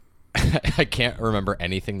I can't remember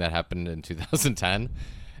anything that happened in 2010.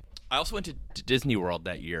 I also went to Disney World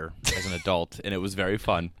that year as an adult, and it was very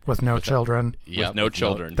fun. With no children. Yep, with no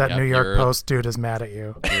children. That Yep, New York you're- Post dude is mad at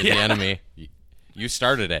you. You're the enemy. You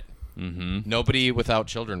started it. Mm-hmm. Nobody without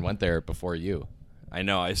children went there before you, I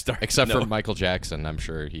know. I started except for Michael Jackson. I'm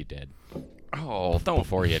sure he did Oh, don't.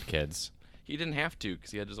 before he had kids. He didn't have to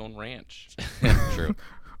because he had his own ranch. True.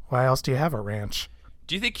 Why else do you have a ranch?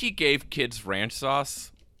 Do you think he gave kids ranch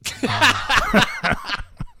sauce?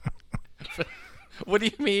 What do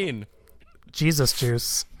you mean? Jesus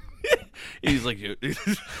juice. He's like,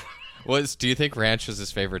 Do you think ranch was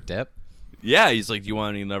his favorite dip? yeah. He's like, do you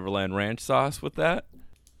want any Neverland ranch sauce with that?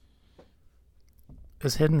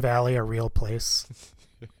 Is Hidden Valley a real place?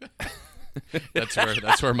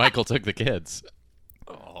 That's where Michael took the kids.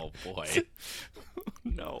 Oh boy.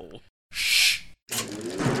 No.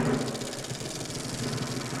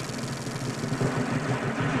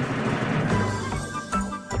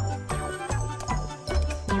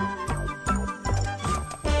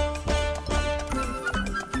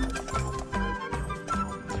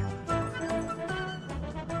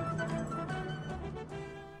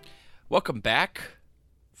 Welcome back,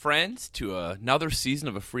 friends, to another season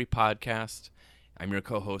of a free podcast. I'm your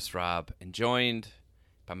co-host, Rob, and joined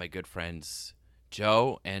by my good friends,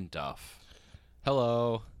 Joe and Duff.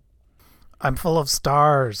 Hello. I'm full of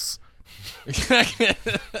stars.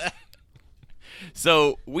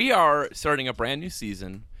 So we are starting a brand new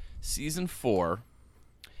season, season 4,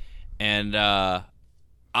 and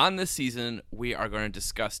on this season, we are going to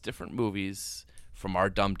discuss different movies from our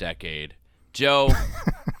dumb decade. Joe,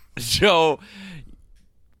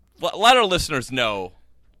 let our listeners know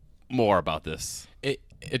more about this.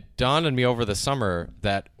 It dawned on me over the summer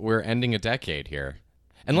that we're ending a decade here.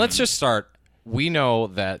 And let's just start. We know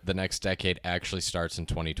that the next decade actually starts in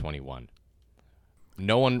 2021.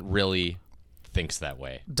 No one really thinks that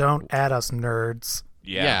way. Don't add us nerds.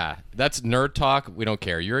 Yeah, that's nerd talk. We don't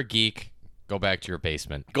care. You're a geek. Go back to your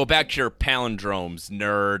basement. Go back to your palindromes,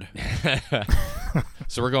 nerd.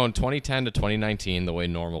 So we're going 2010 to 2019 the way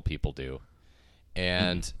normal people do.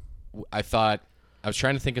 And I was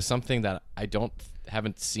trying to think of something that I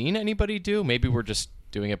haven't seen anybody do. Maybe we're just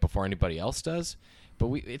doing it before anybody else does. But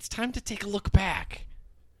it's time to take a look back.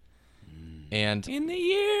 And In the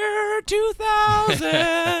year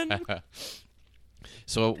 2000.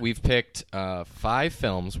 so we've picked 5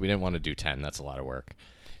 films. We didn't want to do 10. That's a lot of work.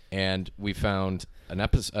 And we found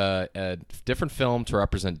a different film to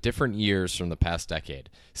represent different years from the past decade,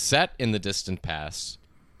 set in the distant past,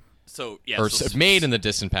 So, yeah. or so made in the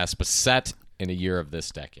distant past, but set in a year of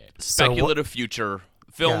this decade. speculative future.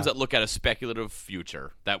 Films Yeah. that look at a speculative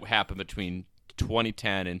future that happened between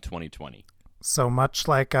 2010 and 2020. So much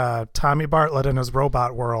like Tommy Bartlett in his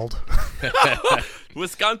robot world.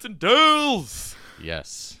 Wisconsin Dells!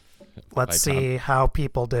 Yes. Let's By Tom. see how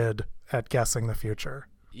people did at guessing the future.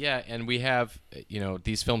 Yeah, and we have,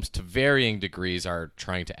 these films to varying degrees are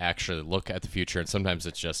trying to actually look at the future, and sometimes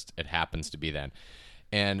it happens to be then.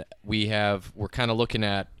 And we're kind of looking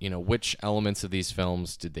at, which elements of these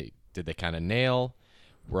films did they kind of nail.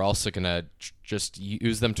 We're also going to just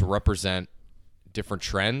use them to represent different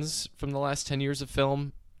trends from the last 10 years of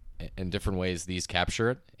film and different ways these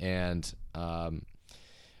capture it. And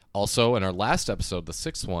also, in our last episode, the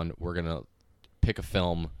 6th one, we're going to pick a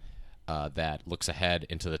film that looks ahead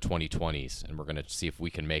into the 2020s, and we're going to see if we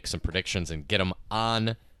can make some predictions and get them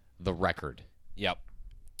on the record. Yep.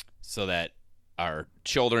 So that our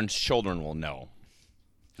children's children will know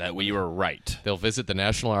that we were right. They'll visit the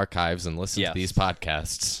National Archives and listen Yes. to these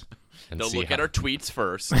podcasts. And They'll see look how- at our tweets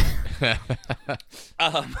first.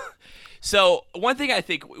 So one thing I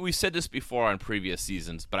think, we've said this before on previous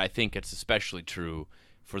seasons, but I think it's especially true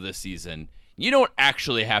for this season. You don't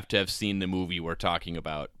actually have to have seen the movie we're talking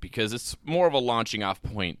about, because it's more of a launching off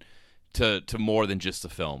point to more than just a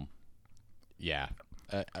film. Yeah.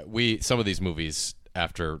 Some of these movies,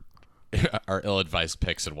 after our ill-advised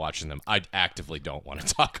picks and watching them, I actively don't want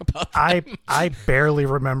to talk about them. I barely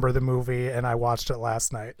remember the movie, and I watched it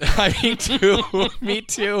last night. Me too. Me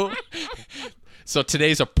too. So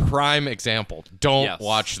today's a prime example. Don't Yes.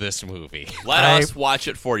 watch this movie. Let us watch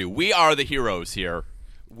it for you. We are the heroes here.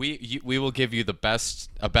 We will give you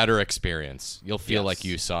a better experience. You'll feel Yes. like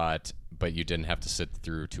you saw it, but you didn't have to sit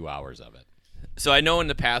through 2 hours of it. So I know in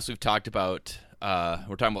the past we've talked about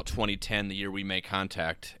we're talking about 2010, the year we made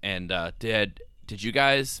contact, and did you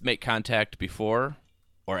guys make contact before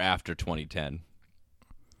or after 2010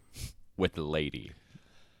 with the lady?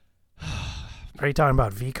 Are you talking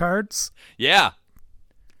about V cards? Yeah.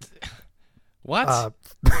 What?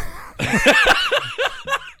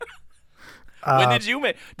 When did you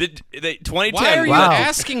make? Did they 2010? Why are you Wow.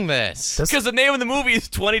 asking this? Because the name of the movie is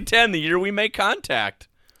 2010, the year we make contact.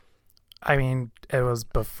 I mean, it was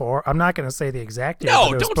before. I'm not going to say the exact year.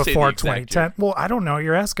 No, but it was don't say the before exact 2010. year. Well, I don't know.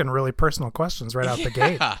 You're asking really personal questions right out the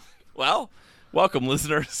gate. Yeah. Well, welcome,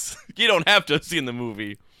 listeners. You don't have to have seen the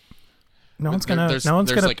movie. No one's There- gonna. there's- No one's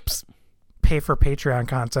there's gonna like- pay for Patreon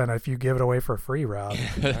content if you give it away for free, Rob.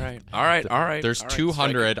 All right. There's All right,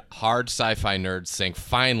 200 hard sci-fi nerds saying,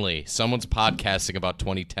 finally, someone's podcasting about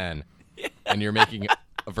 2010, and you're making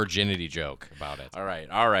a virginity joke about it. All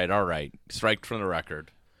right. Strike from the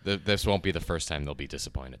record. This won't be the first time they'll be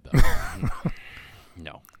disappointed, though.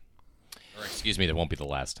 No. Or excuse me, that won't be the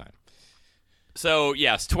last time. So,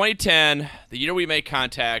 yes, 2010, the year we make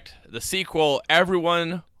contact, the sequel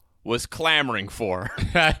everyone was clamoring for.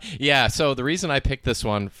 Yeah, so the reason I picked this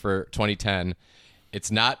one for 2010, it's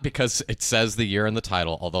not because it says the year in the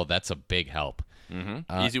title, although that's a big help.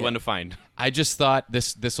 Easy one to find. I just thought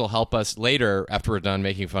this will help us later, after we're done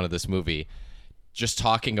making fun of this movie, just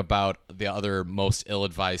talking about the other most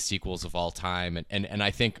ill-advised sequels of all time. And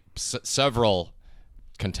I think several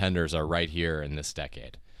contenders are right here in this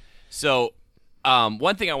decade. So,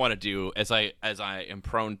 one thing I want to do, as I am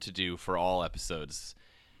prone to do for all episodes,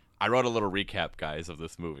 I wrote a little recap, guys, of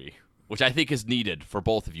this movie, which I think is needed for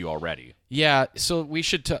both of you already. Yeah, so we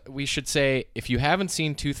should say, if you haven't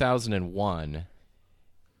seen 2001,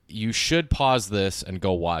 you should pause this and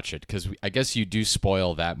go watch it, because I guess you do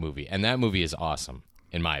spoil that movie, and that movie is awesome,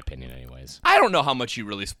 in my opinion anyways. I don't know how much you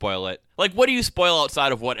really spoil it. Like, what do you spoil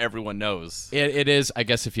outside of what everyone knows? It is, I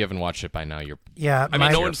guess if you haven't watched it by now, you're... Yeah, I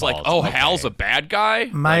mean, no your one's like, fault. oh, Okay. Hal's a bad guy?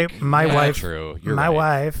 my Like, my yeah, wife. true. You're my right.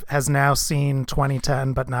 wife has now seen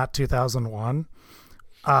 2010, but not 2001.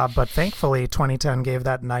 But thankfully, 2010 gave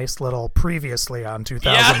that nice little previously on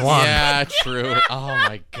 2001. Yeah, true. Oh,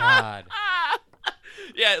 my God.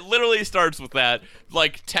 yeah, it literally starts with that,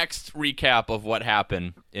 like, text recap of what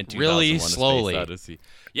happened in 2001. Really A Space slowly. Odyssey.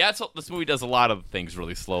 Yeah, this movie does a lot of things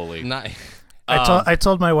really slowly. Not... I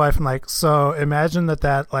told my wife, I'm like, so imagine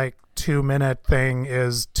that like 2-minute thing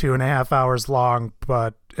is 2.5 hours long,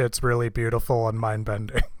 but it's really beautiful and mind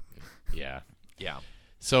bending. Yeah. Yeah.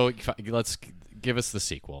 So let's give us the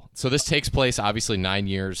sequel. So this takes place, obviously, 9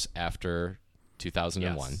 years after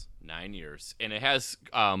 2001. Yes, 9 years. And it has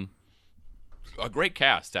a great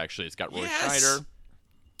cast, actually. It's got Roy Scheider,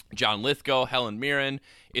 John Lithgow, Helen Mirren.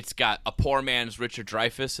 It's got a poor man's Richard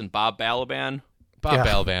Dreyfuss and Bob Balaban. Bob Yeah.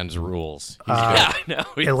 Balaban's rules. He's Yeah, I know.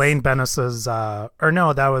 Elaine Benes's, or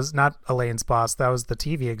no, that was not Elaine's boss. That was the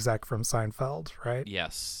TV exec from Seinfeld, right?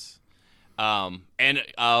 Yes. And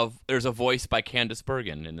there's a voice by Candice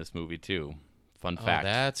Bergen in this movie, too. Fun Oh, fact.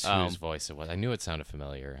 that's whose voice it was. I knew it sounded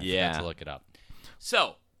familiar. I Yeah. forgot to look it up.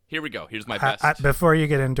 So, here we go. Here's my best. Before you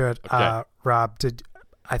get into it, Okay. Rob,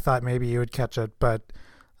 I thought maybe you would catch it, but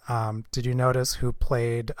did you notice who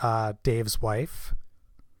played Dave's wife?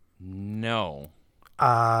 No.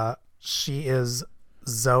 She is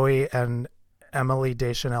Zoe and Emily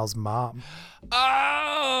Deschanel's mom.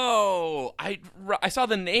 Oh! I saw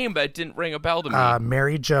the name, but it didn't ring a bell to me.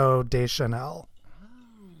 Mary Jo Deschanel.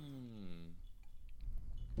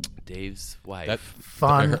 Dave's wife.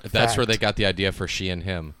 Fun That's where fact. they got the idea for She and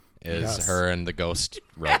Him, is Yes. her and the ghost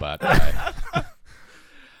robot guy.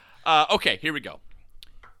 Okay, here we go.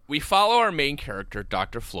 We follow our main character,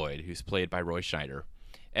 Dr. Floyd, who's played by Roy Scheider,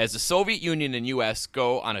 as the Soviet Union and U.S.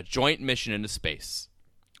 go on a joint mission into space.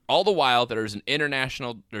 All the while, there's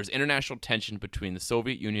international tension between the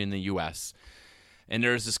Soviet Union and the U.S., and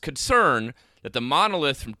there's this concern that the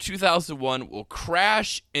monolith from 2001 will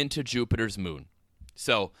crash into Jupiter's moon.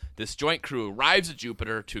 So this joint crew arrives at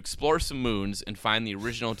Jupiter to explore some moons and find the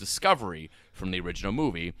original discovery from the original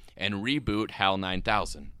movie and reboot HAL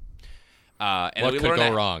 9000. And What we could learn go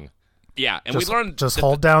that- wrong? Yeah, and Just, we learned just that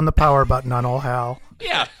hold down the power button on old Hal.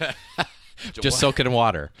 yeah. Just soak it in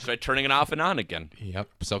water. Try turning it off and on again. Yep,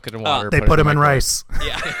 soak it in water. They put it him in microwave. rice.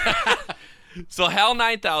 So HAL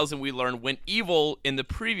 9000, we learned, went evil in the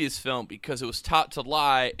previous film because it was taught to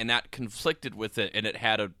lie, and that conflicted with it, and it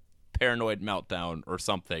had a paranoid meltdown or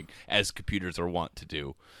something, as computers are wont to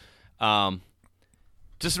do.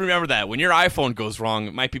 Just remember that. When your iPhone goes wrong,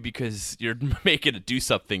 it might be because you're making it do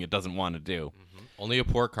something it doesn't want to do. Only a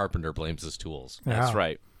poor carpenter blames his tools. That's Yeah.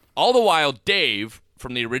 right. All the while, Dave,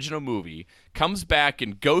 from the original movie, comes back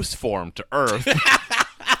in ghost form to Earth.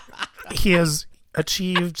 He has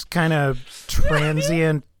achieved kind of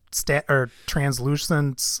transient or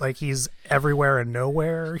translucence, like he's everywhere and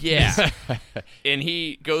nowhere. Yeah. And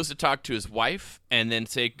he goes to talk to his wife and then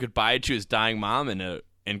say goodbye to his dying mom in an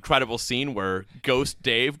incredible scene where Ghost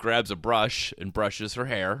Dave grabs a brush and brushes her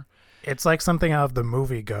hair. It's like something out of the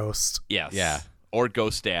movie Ghost. Yes. Yeah. Or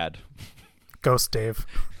Ghost Dad. Ghost Dave.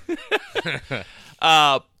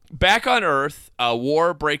 Back on Earth, a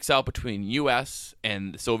war breaks out between U.S.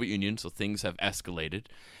 and the Soviet Union, so things have escalated.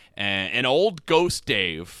 And old Ghost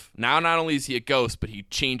Dave, now not only is he a ghost, but he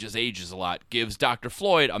changes ages a lot, gives Dr.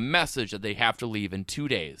 Floyd a message that they have to leave in 2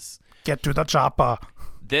 days. Get to the chopper.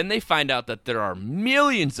 Then they find out that there are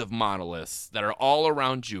millions of monoliths that are all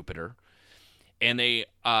around Jupiter, and they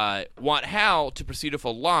want Hal to proceed with a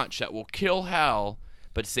launch that will kill Hal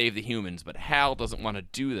but save the humans. But Hal doesn't want to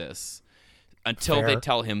do this until they Fair.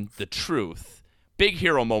 tell him the truth. Big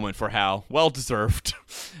hero moment for Hal. Well deserved.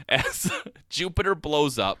 As Jupiter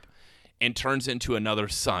blows up and turns into another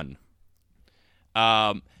sun.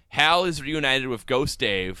 Hal is reunited with Ghost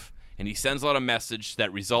Dave, and he sends out a message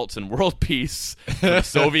that results in world peace for the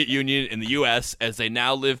Soviet Union and the U.S. as they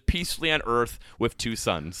now live peacefully on Earth with 2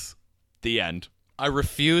 sons. The end. I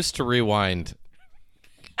refuse to rewind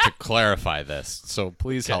to clarify this, so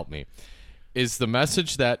please help me. Is the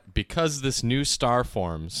message that because this new star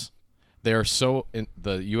forms, they are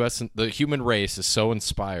the U.S. the human race is so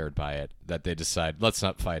inspired by it that they decide let's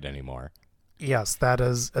not fight anymore? Yes, that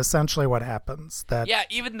is essentially what happens. That Yeah,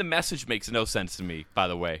 even the message makes no sense to me, by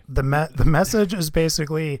the way. the message is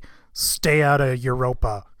basically stay out of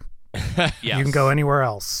Europa. Yes. You can go anywhere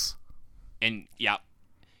else. And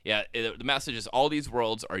the message is all these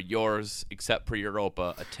worlds are yours except for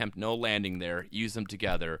Europa. Attempt no landing there. Use them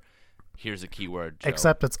together. Here's a keyword, Joe.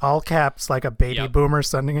 Except it's all caps like a baby Yep. boomer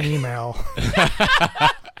sending an email.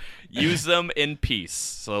 Use them in peace.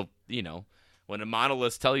 So, when the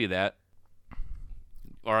monoliths tell you that,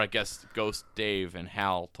 or I guess Ghost Dave and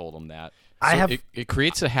Hal told them that. It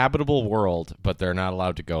creates a habitable world, but they're not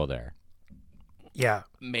allowed to go there. Yeah.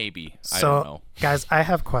 Maybe. So, I don't know. guys, I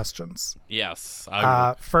have questions. Yes.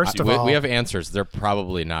 First of all, We have answers. They're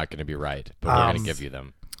probably not going to be right, but we're going to give you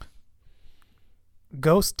them.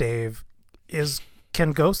 Ghost Dave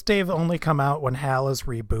can Ghost Dave only come out when Hal is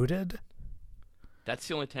rebooted? That's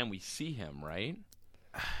the only time we see him, right?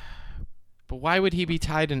 But why would he be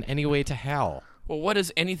tied in any way to Hal? Well, what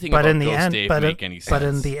does anything But about in the Ghost end, Dave but make any sense? but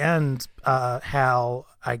in the end, Hal,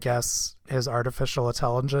 I guess, his artificial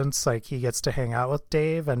intelligence, like he gets to hang out with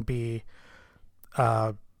Dave and be,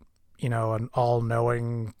 an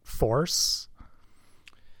all-knowing force.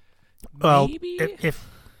 Well, Maybe?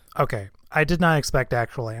 Okay, I did not expect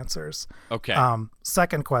actual answers. Okay.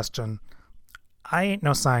 Second question, I ain't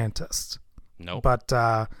no scientist, Nope.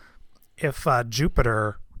 but if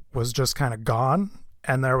Jupiter was just kind of gone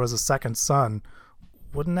and there was a second sun,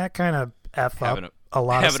 wouldn't that kind of F up a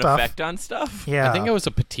lot of have an stuff? effect on stuff? Yeah. I think it was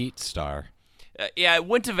a petite star. Yeah, it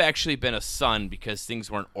wouldn't have actually been a sun because things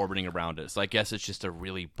weren't orbiting around it. So I guess it's just a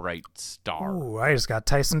really bright star. Ooh, I just got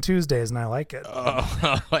Tyson Tuesdays and I like it.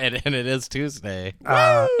 Oh, and it is Tuesday.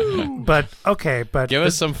 But okay, but Give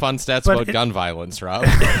us some fun stats but about it- gun violence, Rob.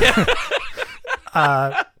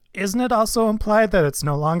 isn't it also implied that it's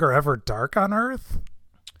no longer ever dark on Earth?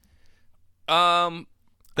 That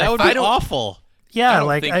would I be don't- awful. Yeah, I don't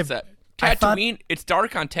like think that. I thought- Tatooine, it's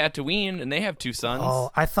dark on Tatooine, and they have 2 suns.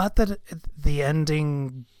 Oh, I thought that the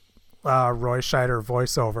ending Roy Scheider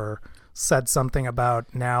voiceover said something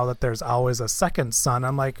about now that there's always a second sun.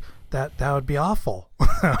 I'm like, that would be awful.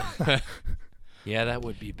 Yeah, that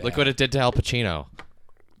would be bad. Look what it did to Al Pacino.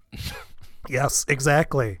 Yes,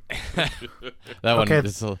 exactly. That one Okay. had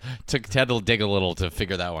to dig a little to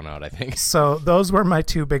figure that one out, I think. So those were my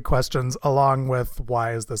 2 big questions, along with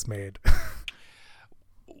why is this made?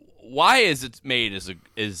 Why is it made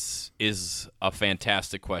is a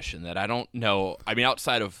fantastic question that I don't know. I mean,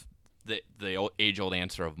 outside of the age-old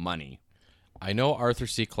answer of money. I know Arthur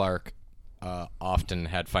C. Clarke often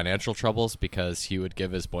had financial troubles because he would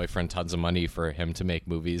give his boyfriend tons of money for him to make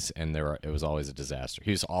movies, and it was always a disaster.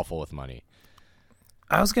 He was awful with money.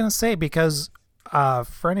 I was going to say, because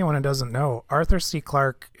for anyone who doesn't know, Arthur C.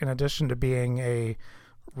 Clarke, in addition to being a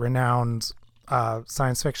renowned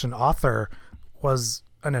science fiction author, was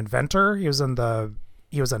an inventor. He was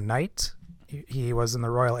a knight. He was in the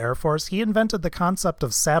Royal Air Force. He invented the concept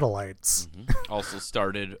of satellites. Also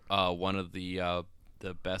started one of the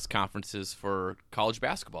best conferences for college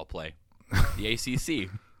basketball play, the ACC.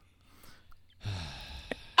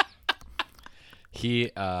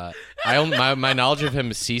 My knowledge of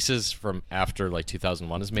him ceases from after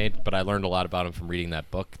 2001 is made, but I learned a lot about him from reading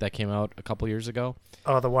that book that came out a couple years ago.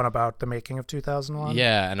 Oh, the one about the making of 2001?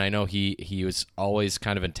 Yeah, and I know he was always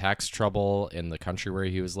kind of in tax trouble in the country where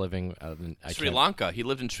he was living. Sri Lanka. He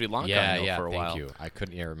lived in Sri Lanka for a while. Thank you. I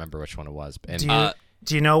couldn't even remember which one it was. And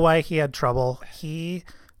Do you know why he had trouble? He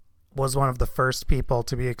was one of the first people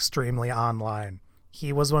to be extremely online.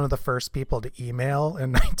 he was one of the first people to email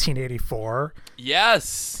in 1984.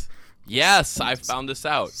 Yes, I found this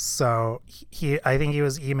out. So I think he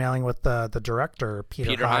was emailing with the director,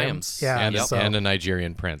 Peter Hyams. Yeah, and a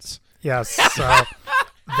Nigerian prince. Yes, so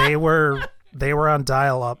they were on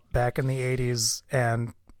dial-up back in the 80s,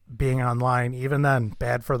 and being online, even then,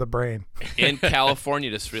 bad for the brain. In California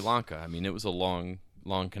to Sri Lanka. I mean, it was a long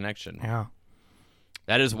connection. Yeah.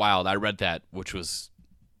 That is wild. I read that, which was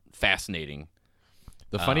fascinating.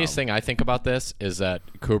 The funniest thing I think about this is that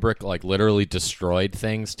Kubrick like literally destroyed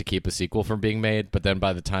things to keep a sequel from being made, but then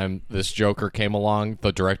by the time this Joker came along,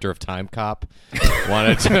 the director of Time Cop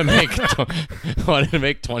wanted to make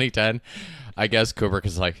 2010. I guess Kubrick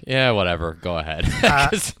is like, yeah, whatever, go ahead.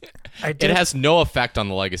 It has no effect on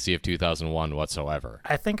the legacy of 2001 whatsoever.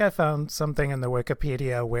 I think I found something in the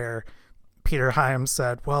Wikipedia where Peter Hyams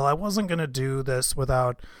said, well, I wasn't going to do this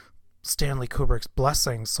without Stanley Kubrick's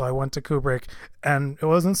blessing, so I went to Kubrick, and it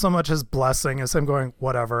wasn't so much his blessing as him going,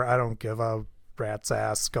 whatever, I don't give a rat's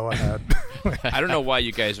ass, go ahead. I don't know why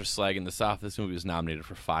you guys are slagging this off. This movie was nominated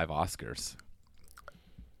for 5 Oscars.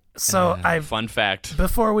 So Fun fact.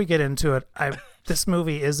 Before we get into it, this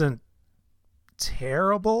movie isn't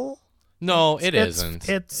terrible. No, it isn't.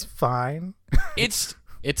 It's fine. It's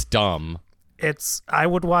dumb. I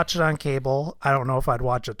would watch it on cable. I don't know if I'd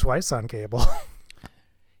watch it twice on cable.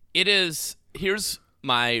 It is. Here's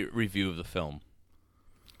my review of the film.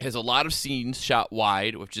 It has a lot of scenes shot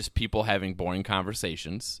wide with just people having boring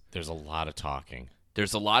conversations. There's a lot of talking.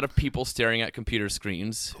 There's a lot of people staring at computer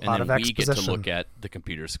screens, and then we get to look at the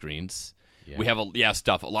computer screens. Yeah. We have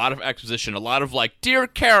a lot of exposition, a lot of like, dear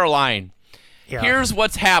Caroline, here's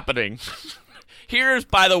what's happening. Here's,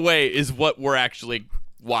 by the way, is what we're actually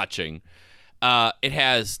watching.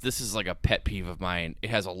 This is like a pet peeve of mine.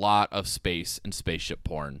 It has a lot of space and spaceship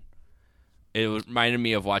porn. It reminded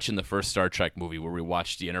me of watching the first Star Trek movie where we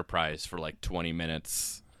watched the Enterprise for like 20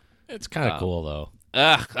 minutes. It's kind of cool though.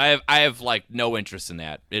 I have like no interest in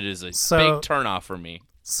that. It is a big turnoff for me.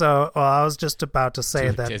 So, I was just about to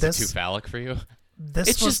say that is it too phallic for you?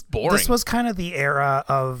 It's just boring. This was kind of the era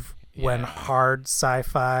of when hard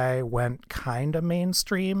sci-fi went kind of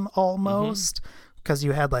mainstream almost. Because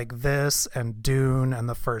you had like this and Dune and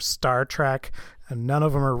the first Star Trek, and none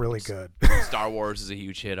of them are really good. Star Wars is a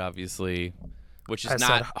huge hit, obviously, which is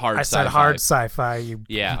hard sci-fi. I said hard sci-fi.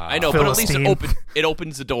 I know, but at least it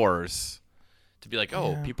opens the doors to be like,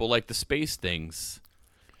 people like the space things.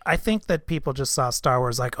 I think that people just saw Star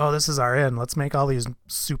Wars like, oh, this is our end. Let's make all these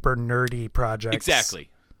super nerdy projects.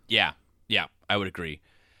 Exactly. Yeah, I would agree.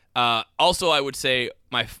 Also, I would say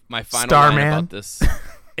my final Starman. line about this.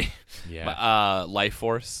 Life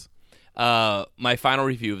Force. My final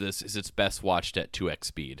review of this is it's best watched at 2x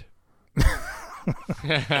speed.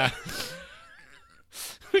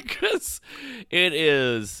 Because it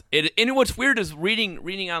is. And what's weird is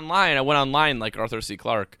reading online. I went online like Arthur C.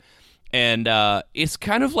 Clarke, and it's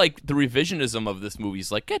kind of like the revisionism of this movie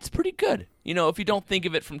is like, it's pretty good. You know, if you don't think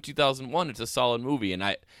of it from 2001, it's a solid movie, and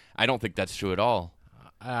I don't think that's true at all.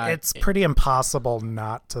 It's pretty impossible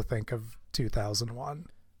not to think of 2001.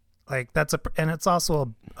 Like and it's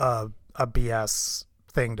also a BS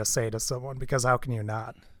thing to say to someone, because how can you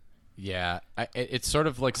not? Yeah, it's sort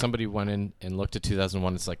of like somebody went in and looked at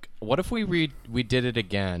 2001. It's like, what if we did it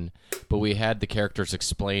again, but we had the characters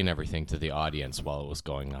explain everything to the audience while it was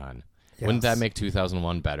going on? Yes. Wouldn't that make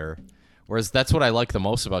 2001 better? Whereas that's what I like the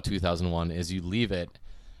most about 2001 is you leave it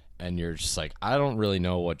and you're just like, I don't really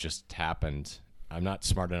know what just happened. I'm not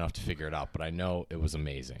smart enough to figure it out, but I know it was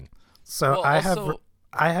amazing. So well,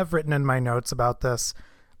 I have written in my notes about this,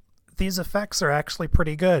 these effects are actually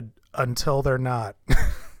pretty good until they're not.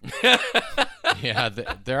 Yeah,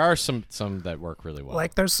 there are some that work really well.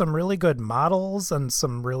 Like there's some really good models and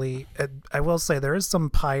some really, I will say there is some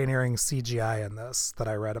pioneering CGI in this that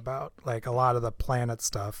I read about, like a lot of the planet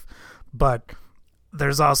stuff, but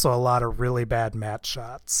there's also a lot of really bad matte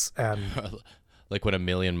shots and like when a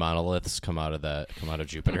million monoliths come out of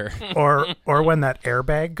Jupiter, or when that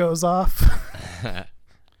airbag goes off.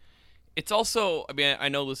 It's also, I mean, I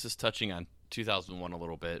know this is touching on 2001 a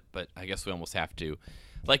little bit, but I guess we almost have to.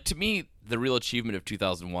 Like, to me, the real achievement of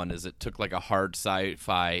 2001 is it took like a hard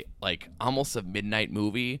sci-fi, like almost a midnight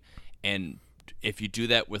movie, and if you do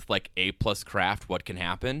that with like A+ craft, what can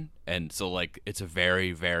happen? And so like it's a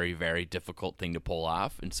very, very, very difficult thing to pull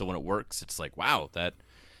off. And so when it works, it's like, wow, that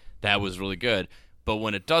was really good. But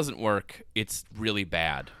when it doesn't work, it's really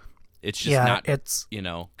bad. It's just not, you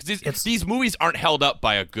know, because these movies aren't held up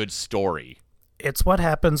by a good story. It's what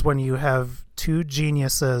happens when you have two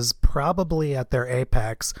geniuses probably at their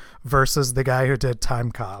apex versus the guy who did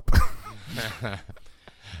Time Cop.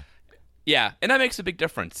 Yeah, and that makes a big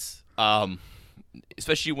difference.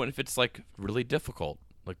 Especially if it's like really difficult.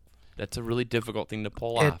 Like that's a really difficult thing to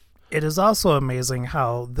pull off. It is also amazing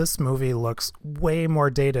how this movie looks way more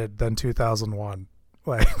dated than 2001,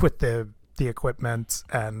 like with the equipment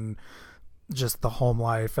and just the home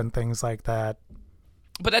life and things like that.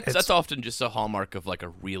 But that's often just a hallmark of like a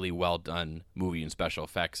really well done movie and special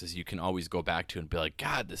effects, is you can always go back to and be like,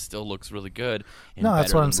 God, this still looks really good. And No,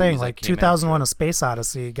 that's what I'm saying. Like 2001: after. A Space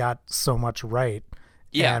Odyssey got so much right.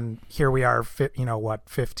 Yeah. And here we are,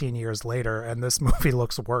 15 years later, and this movie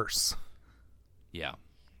looks worse. Yeah,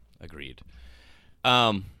 agreed.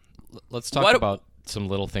 Let's talk about some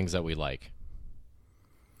little things that we like.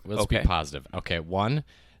 Let's be positive. Okay, one,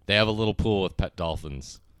 they have a little pool with pet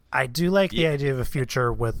dolphins. I do like the idea of a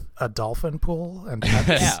future with a dolphin pool and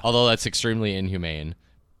pets. Although that's extremely inhumane,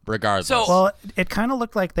 regardless. Well, it kind of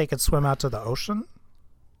looked like they could swim out to the ocean.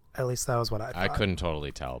 At least that was what I thought. I couldn't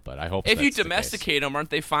totally tell, but I hope if that's you the domesticate case. them, aren't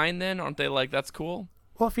they fine then? Aren't they like, that's cool?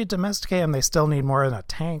 Well, if you domesticate them, they still need more in a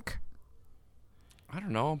tank. I don't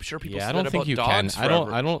know. I'm sure people Yeah, say I don't that think about you dogs can.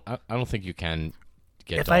 forever. I don't think you can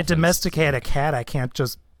get. If dolphins. I domesticate a cat, I can't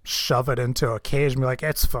just shove it into a cage and be like,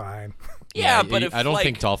 it's fine. Yeah, but if I don't like,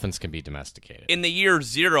 think dolphins can be domesticated. in the year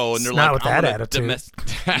zero, and they're It's not like, with I'm that gonna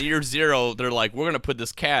attitude. in the year zero, they're like, we're gonna put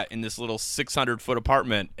this cat in this little 600-foot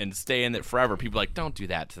apartment and stay in it forever. People are like, don't do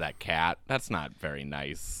that to that cat. That's not very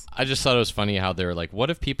nice. I just thought it was funny how they were like, what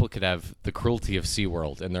if people could have the cruelty of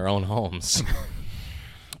SeaWorld in their own homes?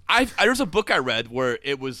 There's a book I read where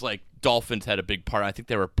it was like dolphins had a big part. I think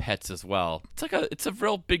they were pets as well. It's a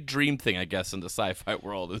real big dream thing, I guess, in the sci-fi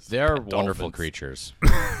world. Is They're pet wonderful dolphins. creatures.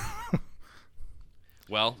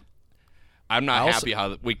 Well, I'm not also- happy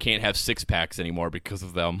how we can't have six-packs anymore because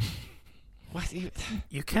of them. What? You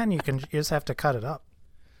just have to cut it up.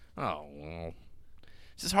 Oh, well.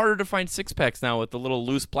 It's just harder to find six-packs now with the little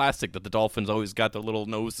loose plastic that the dolphins always got their little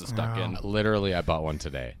noses stuck in. Literally, I bought one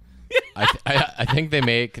today. I think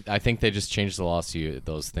they just changed the law so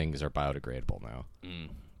those things are biodegradable now.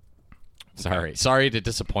 Sorry to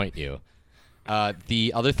disappoint you.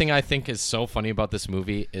 The other thing I think is so funny about this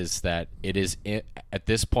movie is that it is at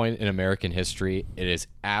this point in American history, it is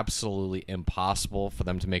absolutely impossible for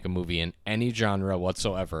them to make a movie in any genre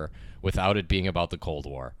whatsoever without it being about the Cold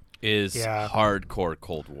War. Is Yeah. hardcore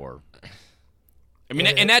Cold War. I mean,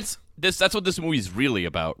 and that's what this movie is really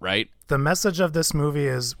about, right? The message of this movie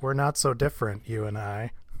is we're not so different, you and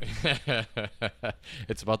I.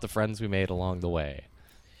 It's about the friends we made along the way.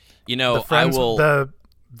 You know, The friends, I will.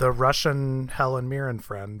 the Russian Helen Mirren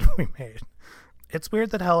friend we made. It's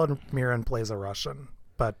weird that Helen Mirren plays a Russian,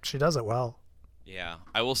 but she does it well. Yeah,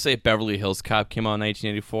 I will say Beverly Hills Cop came out in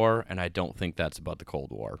 1984, and I don't think that's about the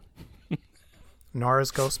Cold War. Nor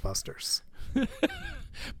is Ghostbusters.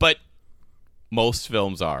 But most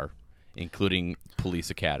films are, including Police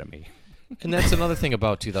Academy. And that's another thing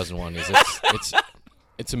about 2001 is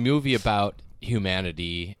it's a movie about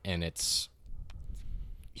humanity and its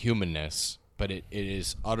humanness, but it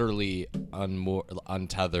is utterly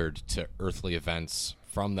untethered to earthly events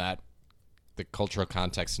from the cultural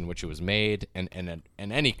context in which it was made, and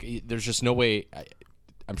any there's just no way.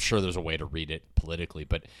 I'm sure there's a way to read it politically,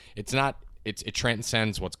 but it's not. It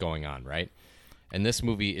transcends what's going on, right? And this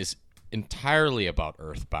movie is entirely about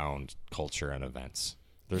earthbound culture and events.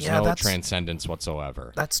 There's no transcendence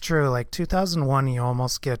whatsoever. That's true. Like 2001, you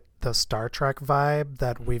almost get the Star Trek vibe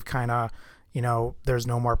that we've kind of, there's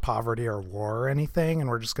no more poverty or war or anything, and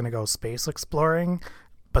we're just going to go space exploring.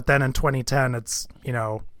 But then in 2010, it's,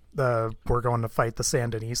 we're going to fight the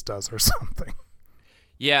Sandinistas or something.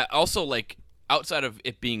 Yeah, also, like, outside of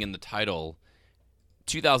it being in the title,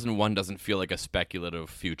 2001 doesn't feel like a speculative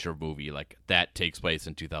future movie like that takes place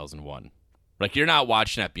in 2001. Like, you're not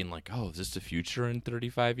watching that being like, oh, is this the future in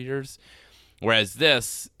 35 years? Whereas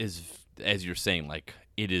this is, as you're saying, like,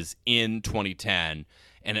 it is in 2010,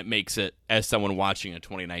 and it makes it, as someone watching in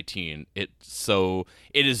 2019, it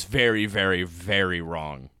is very, very, very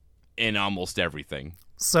wrong in almost everything.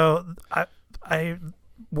 So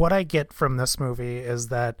what I get from this movie is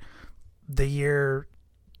that the year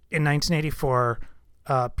in 1984,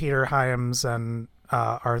 Peter Hyams and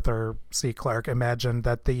Arthur C. Clarke imagined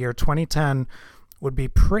that the year 2010 would be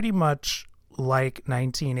pretty much like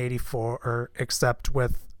 1984, except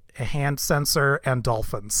with a hand sensor and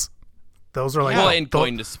dolphins. Those are like and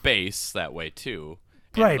going to space that way too.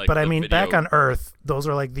 And, right, like, but I the mean, video- back on Earth, those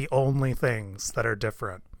are like the only things that are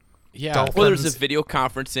different. Yeah, Dolphins. Well, there's a video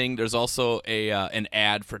conferencing. There's also an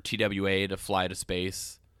ad for TWA to fly to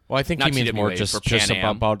space. Well, I think Not he means more TWA, just for Pan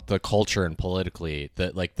Am. about the culture and politically,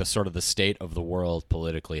 that the sort of the state of the world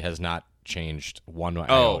politically has not changed one Oh,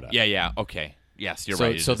 iota. yeah, okay. Yes, you're so,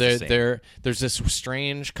 right. It So is the same. there's this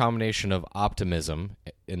strange combination of optimism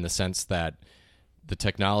in the sense that the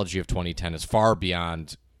technology of 2010 is far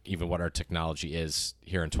beyond even what our technology is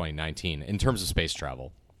here in 2019 in terms of space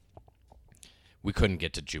travel. We couldn't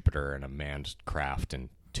get to Jupiter in a manned craft in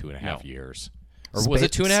 2.5 years. Or was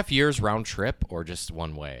it 2.5 years round trip or just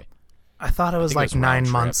one way? I thought it was think it like was round 9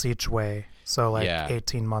 trip. months each way, so like Yeah.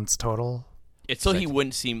 18 months total. It's so he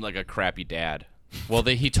wouldn't seem like a crappy dad. Well,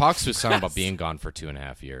 he talks to his son about being gone for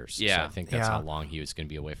 2.5 years. So Yeah. I think that's Yeah. how long he was going to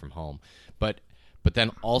be away from home. But then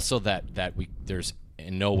also that there's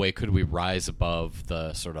in no way could we rise above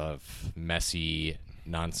the sort of messy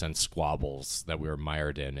nonsense squabbles that we were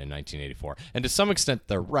mired in 1984. And to some extent,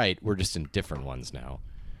 they're right. We're just in different ones now.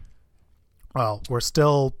 Well, we're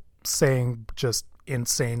still saying just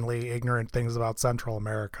insanely ignorant things about Central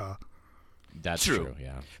America. That's True. true.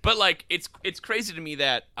 Yeah. But like it's crazy to me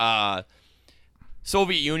that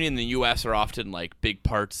Soviet Union and the U.S. are often like big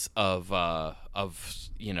parts of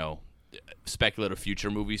speculative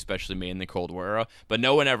future movies, especially made in the Cold War era. But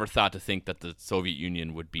no one ever thought to think that the Soviet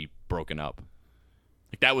Union would be broken up.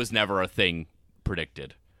 Like that was never a thing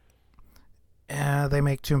predicted. They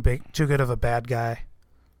make too good of a bad guy.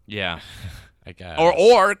 Yeah. I guess.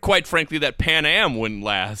 Or quite frankly, that Pan Am wouldn't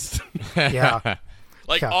last. Yeah.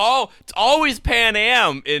 Like Yeah. it's always Pan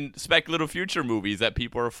Am in speculative future movies that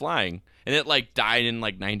people are flying, and it like died in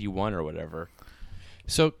like 91 or whatever.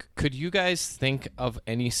 So, could you guys think of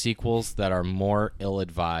any sequels that are more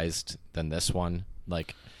ill-advised than this one?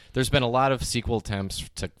 Like, there's been a lot of sequel attempts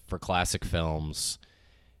for classic films.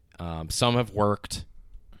 Some have worked,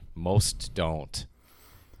 most don't.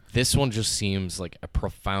 This one just seems like a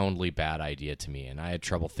profoundly bad idea to me, and I had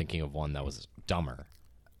trouble thinking of one that was dumber.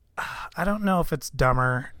 I don't know if it's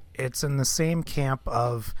dumber. It's in the same camp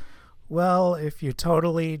of, well, if you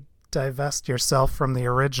totally divest yourself from the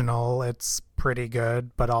original, it's pretty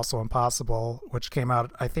good, but also impossible, which came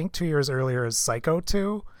out, I think, 2 years earlier as Psycho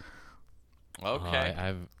 2.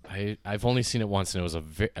 Okay. I've only seen it once, and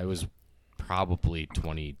it was probably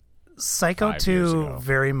 20. Psycho 5 years 2 ago.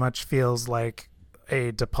 very much feels like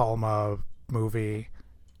a De Palma movie.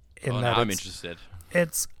 In Well, that now I'm it's- interested.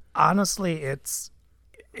 It's honestly, it's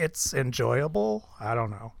enjoyable. I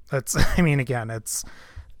don't know. I mean, again,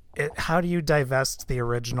 how do you divest the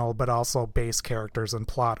original but also base characters and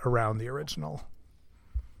plot around the original?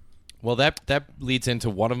 Well, that leads into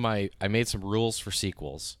one of I made some rules for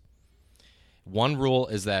sequels. One rule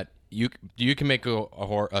is that you can make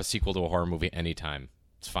a sequel to a horror movie anytime.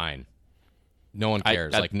 It's fine. No one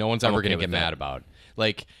cares. No one's I'm ever okay going to with get that. mad about.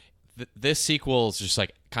 Like this sequel is just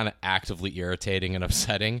like kind of actively irritating and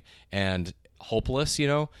upsetting and hopeless.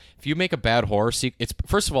 If you make a bad horror sequel, it's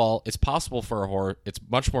first of all, it's possible for a horror. It's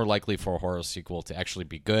much more likely for a horror sequel to actually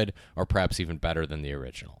be good or perhaps even better than the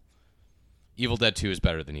original. Evil Dead 2 is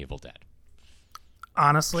better than Evil Dead.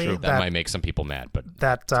 Honestly, That might make some people mad, but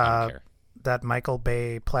I don't care. that Michael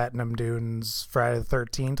Bay Platinum Dunes Friday the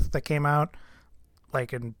 13th that came out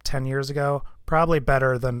like in 10 years ago, probably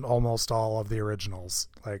better than almost all of the originals.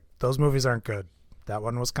 Like, those movies aren't good. That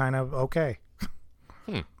one was kind of okay.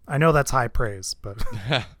 I know that's high praise, but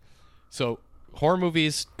So, horror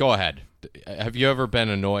movies, go ahead. Have you ever been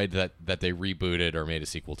annoyed that they rebooted or made a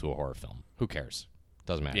sequel to a horror film? Who cares?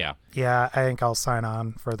 Doesn't matter. Yeah. yeah, I think I'll sign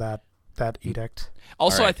on for that edict.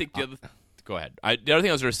 Also, All right. I think the other. Go ahead. The other thing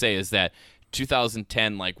I was going to say is that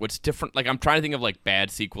 2010, like, what's different? Like, I'm trying to think of like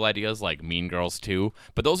bad sequel ideas, like Mean Girls 2,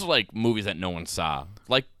 but those are like movies that no one saw.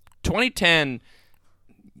 Like 2010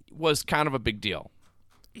 was kind of a big deal.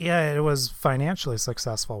 Yeah, it was financially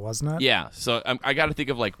successful, wasn't it? Yeah. So I got to think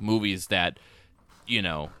of like movies that,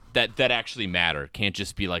 that actually matter. Can't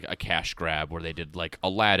just be like a cash grab where they did like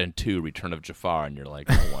Aladdin 2, Return of Jafar, and you're like,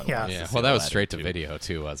 oh, one Yeah. wants Yeah. to see Well, that was Aladdin straight to 2. video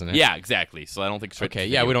too, wasn't it? Yeah, exactly. So I don't think straight Okay. to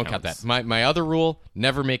Yeah, video we don't count counts. that. My other rule: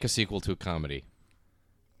 never make a sequel to a comedy.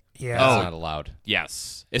 Yeah. That's not allowed.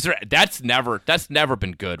 Yes. That's never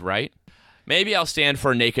been good, right? Maybe I'll stand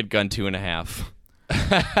for Naked Gun 2.5.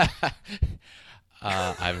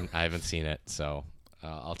 I haven't seen it, so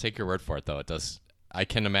I'll take your word for it. Though it does, I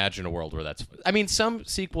can imagine a world where that's. I mean, some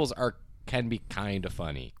sequels can be kind of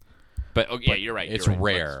funny. But yeah, you're right. It's you're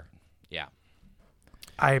right. rare. Yeah.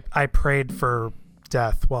 I prayed for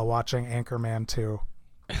death while watching Anchorman 2.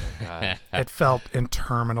 It felt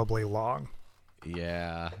interminably long.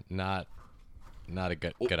 Yeah, not a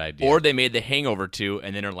good idea. Or they made The Hangover 2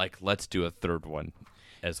 and then are like, let's do a third one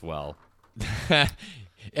as well.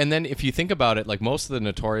 And then if you think about it, like most of the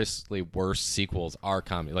notoriously worst sequels are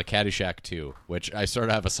comedy, like Caddyshack 2, which I sort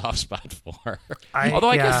of have a soft spot for. Although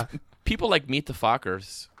I guess people like Meet the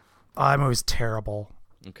Fockers. Oh, that movie's terrible.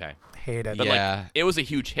 Okay. Hate it. But Yeah. like, it was a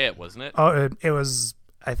huge hit, wasn't it? Oh, it was.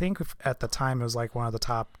 I think at the time it was like one of the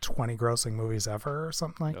top 20 grossing movies ever, or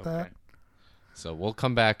something like that. So we'll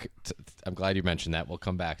come back. I'm glad you mentioned that. We'll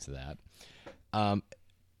come back to that.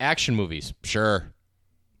 Action movies, sure.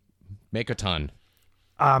 Make a ton.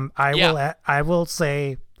 I will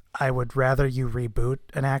say I would rather you reboot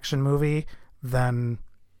an action movie than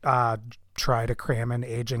try to cram in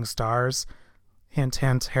aging stars. Hint,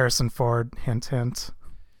 hint. Harrison Ford. Hint, hint.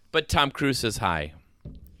 But Tom Cruise is high.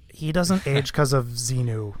 He doesn't age because of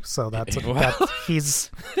Xenu, so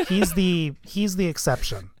he's the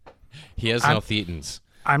exception. He has no thetans.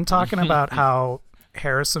 I'm talking about how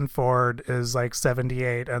Harrison Ford is like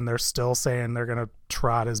 78 and they're still saying they're going to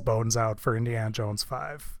trot his bones out for Indiana Jones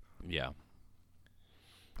 5. Yeah.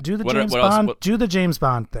 Do the James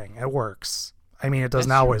Bond thing. It works. I mean, it doesn't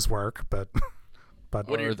That's always work, but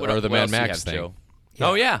Or the Mad else do you Max have, thing. Joe? Yeah.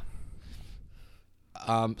 Oh yeah.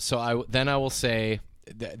 So I will say,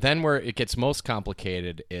 then where it gets most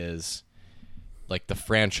complicated is like the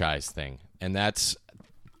franchise thing, and that's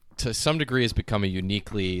to some degree has become a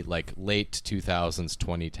uniquely like late 2000s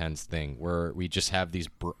 2010s thing where we just have these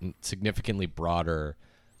significantly broader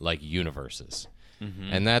like universes,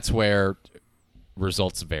 and that's where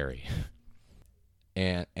results vary,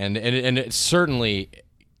 and it certainly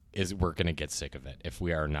is. We're gonna get sick of it if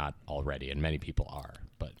we are not already, and many people are,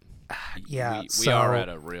 but yeah, we are at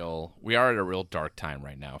a real dark time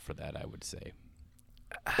right now for that, I would say,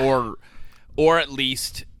 or at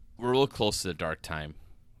least we're real close to the dark time.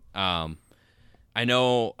 I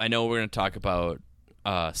know we're going to talk about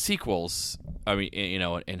sequels. I mean,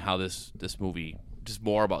 and how this movie just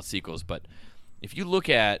more about sequels. But if you look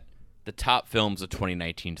at the top films of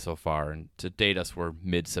 2019 so far, and to date us, we're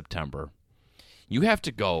mid-September, you have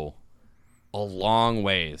to go a long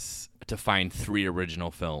ways to find 3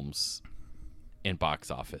 original films in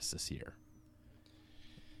box office this year.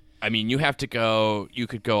 I mean, you could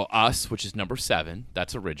go Us, which is number 7.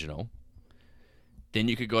 That's original. Then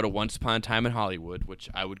you could go to Once Upon a Time in Hollywood, which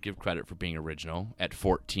I would give credit for being original, at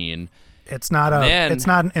 14. It's not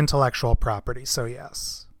an intellectual property, so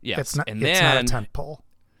yes. Yes. It's not a then, tentpole.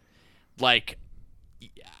 Like,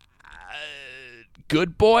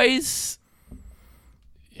 Good Boys,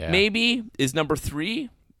 maybe, is number 3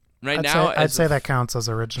 I'd say that counts as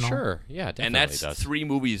original. sure, yeah, definitely and that's does. 3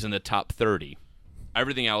 movies in the top 30.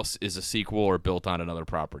 Everything else is a sequel or built on another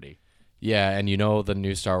property. Yeah, and the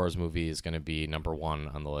new Star Wars movie is going to be number 1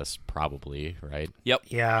 on the list, probably, right? Yep.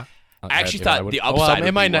 Yeah. I actually thought the upside.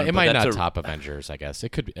 It might would be not one, top Avengers. I guess it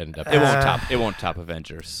could end up. It won't top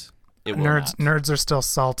Avengers. It will not. Nerds are still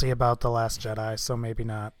salty about The Last Jedi, so maybe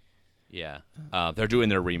not. Yeah, they're doing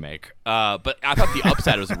their remake. But I thought the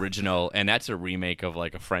upside was original, and that's a remake of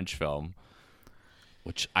like a French film,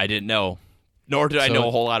 which I didn't know. Nor did I know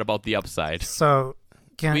a whole lot about the upside. So.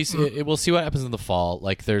 We'll see what happens in the fall.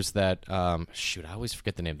 Like, there's that I always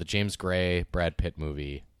forget the name. The James Gray Brad Pitt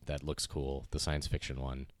movie that looks cool, the science fiction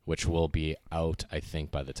one, which will be out, I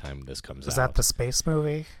think, by the time this comes out. Is that the space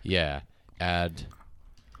movie? Yeah, Ad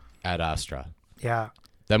Astra. Yeah,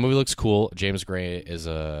 that movie looks cool. James Gray is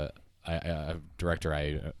a director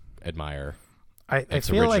I admire. I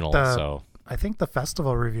feel original, like I think the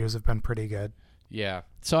festival reviews have been pretty good. Yeah,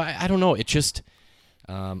 so I don't know. It just.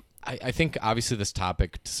 I think obviously this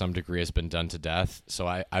topic to some degree has been done to death, so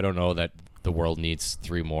I don't know that the world needs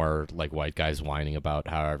 3 more like white guys whining about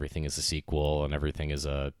how everything is a sequel and everything is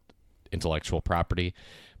a intellectual property.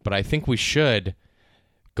 But I think we should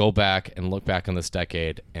go back and look back on this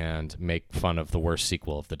decade and make fun of the worst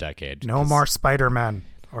sequel of the decade. No more Spider-Man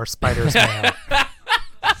or Spider-Man.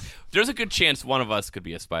 There's a good chance one of us could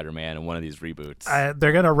be a Spider-Man in one of these reboots.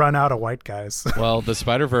 They're going to run out of white guys. Well, the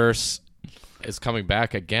Spider-Verse is coming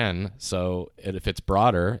back again, so if it's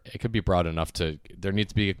broader, it could be broad enough there needs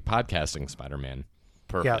to be a podcasting Spider-Man.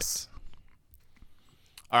 Perfect. Yes.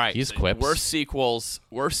 All right. He's quips. Worst sequels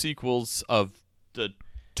of the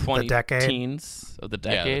 20 teens of the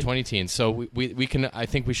decade. Yeah, the 20 teens. So we can. I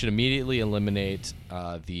think we should immediately eliminate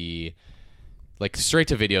the like straight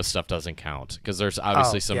to video stuff doesn't count because there's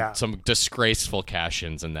obviously some disgraceful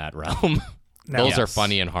cash-ins in that realm. Those are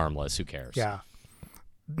funny and harmless. Who cares? Yeah.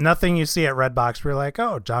 Nothing you see at Redbox, we're like,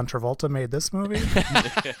 oh, John Travolta made this movie?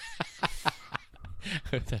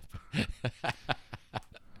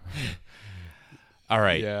 All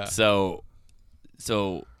right. Yeah. So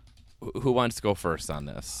who wants to go first on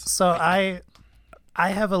this? So I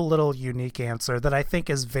have a little unique answer that I think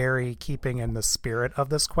is very keeping in the spirit of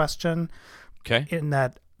this question. Okay. In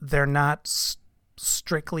that they're not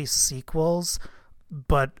strictly sequels,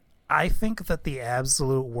 but I think that the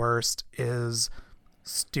absolute worst is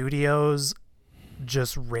studios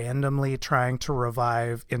just randomly trying to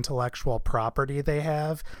revive intellectual property they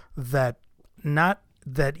have that not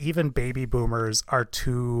that even baby boomers are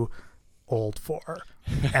too old for.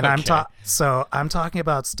 And I'm talking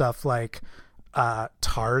about stuff like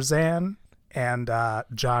Tarzan and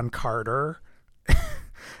John Carter.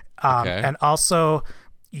 And also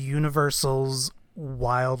Universal's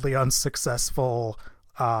wildly unsuccessful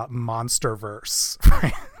Monsterverse,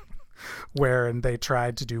 right? Wherein they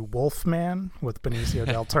tried to do Wolfman with Benicio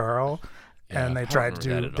del Toro, and they tried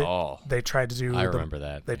to do they tried to do I remember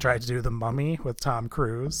that. They tried to do The Mummy with Tom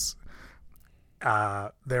Cruise.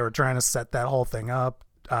 They were trying to set that whole thing up.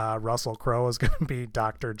 Russell Crowe is going to be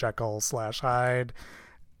Dr. Jekyll / Hyde,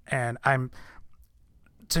 and I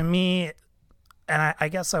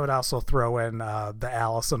guess I would also throw in the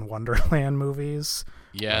Alice in Wonderland movies.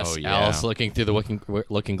 Yes, Alice looking through the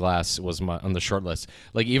looking glass was on the short list.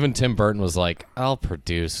 Like even Tim Burton was like, "I'll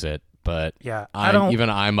produce it," but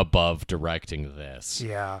I'm above directing this.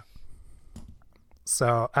 Yeah.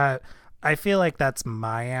 So I feel like that's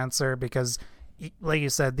my answer because, like you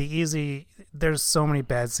said, there's so many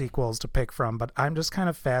bad sequels to pick from, but I'm just kind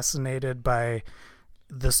of fascinated by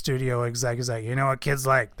the studio exec is like, you know what kids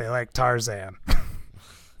like? They like Tarzan.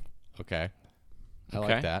 Okay. I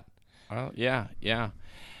like that. Well, yeah.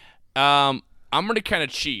 I'm going to kind of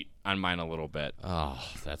cheat on mine a little bit. Oh,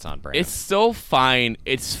 that's on brand. It's still fine.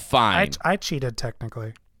 It's fine. I cheated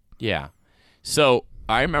technically. Yeah. So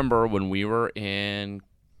I remember when we were in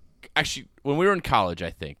college, I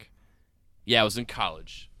think. Yeah, I was in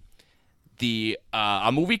college. A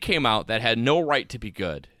movie came out that had no right to be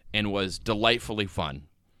good and was delightfully fun.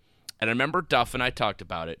 And I remember Duff and I talked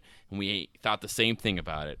about it, and we thought the same thing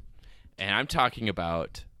about it. And I'm talking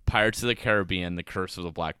about Pirates of the Caribbean, The Curse of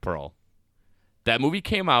the Black Pearl. That movie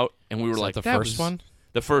came out, and we were like, the first one?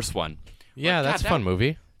 The first one. Yeah, that's a fun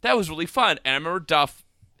movie. That was really fun. And I remember Duff,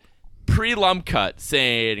 pre-lump cut,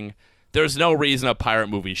 saying, there's no reason a pirate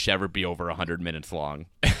movie should ever be over 100 minutes long.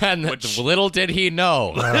 And little did he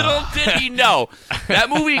know. Little did he know. That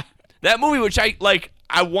movie, which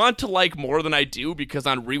I want to like more than I do because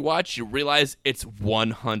on rewatch you realize it's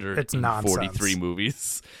 143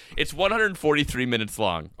 movies. It's 143 minutes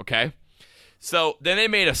long, okay? So then they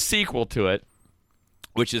made a sequel to it,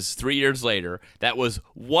 which is 3 years later, that was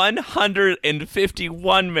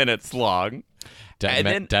 151 minutes long.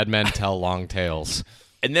 Dead men tell long tales.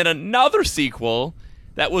 And then another sequel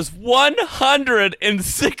that was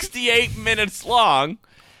 168 minutes long,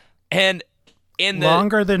 and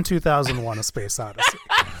longer than 2001: A Space Odyssey.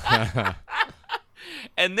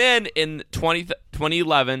 And then in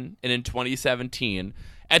 2011 and in 2017,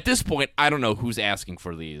 at this point, I don't know who's asking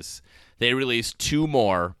for these. They released two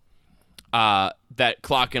more that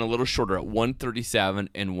clock in a little shorter at 137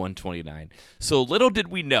 and 129. So little did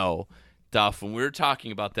we know, Duff, when we were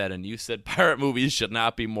talking about that and you said pirate movies should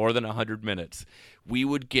not be more than 100 minutes, we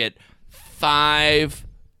would get 5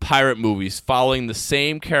 pirate movies following the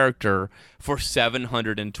same character for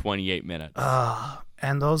 728 minutes.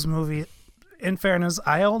 And those movies, in fairness,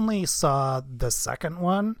 I only saw the second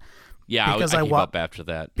one. Yeah, because I gave up after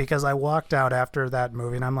that. Because I walked out after that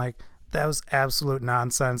movie and I'm like, that was absolute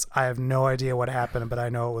nonsense. I have no idea what happened, but I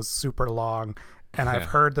know it was super long. And I've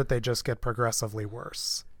heard that they just get progressively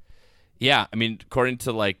worse. Yeah, I mean, according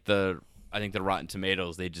to I think the Rotten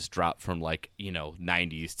Tomatoes, they just dropped from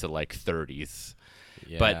 90s to 30s.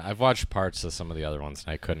 Yeah, but I've watched parts of some of the other ones,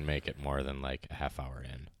 and I couldn't make it more than a half hour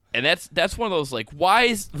in. And that's one of those why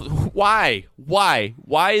is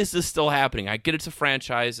this still happening? I get it's a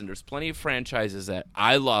franchise, and there's plenty of franchises that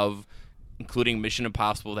I love, including Mission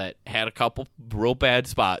Impossible, that had a couple real bad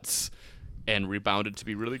spots and rebounded to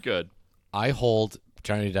be really good. I hold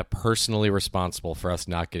Johnny Depp personally responsible for us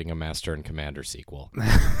not getting a Master and Commander sequel.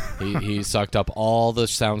 he sucked up all the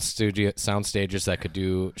sound stages that could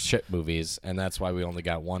do shit movies, and that's why we only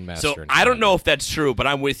got one Master. So I don't know if that's true, but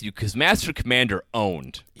I'm with you because Master and Commander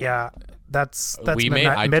owned. Yeah, that's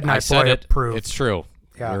Midnight Boy approved. It's true.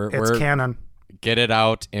 Yeah, it's canon. Get it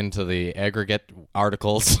out into the aggregate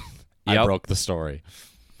articles. I broke the story.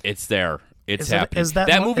 It's there. It's happening.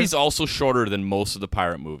 That movie's also shorter than most of the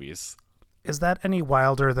pirate movies. Is that any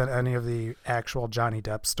wilder than any of the actual Johnny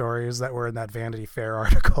Depp stories that were in that Vanity Fair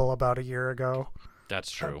article about a year ago? That's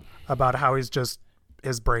true. About how his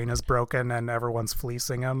brain is broken and everyone's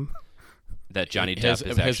fleecing him. That Johnny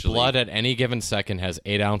Depp his blood at any given second has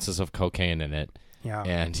 8 ounces of cocaine in it. Yeah.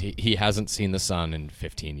 And he hasn't seen the sun in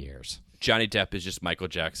 15 years. Johnny Depp is just Michael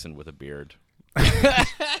Jackson with a beard.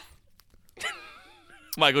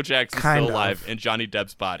 Michael Jackson's still alive in Johnny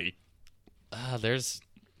Depp's body.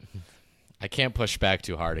 I can't push back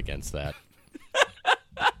too hard against that.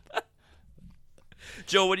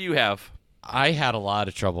 Joe, what do you have? I had a lot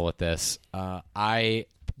of trouble with this.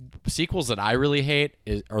 Sequels that I really hate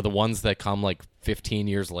are the ones that come like 15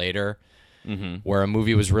 years later, where a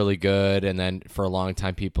movie was really good, and then for a long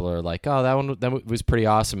time people are like, "Oh, that was pretty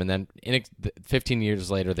awesome," and then 15 years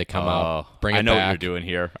later they come out, bring it back. I know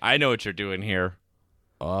what you're doing here.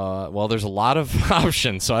 Well, there's a lot of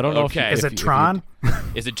options, so I don't know. Okay. Is it Tron?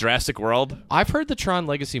 Is it Jurassic World? I've heard the Tron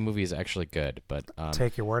Legacy movie is actually good, but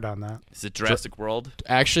Take your word on that. Is it Jurassic World?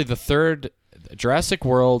 actually the third Jurassic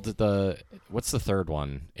World, what's the third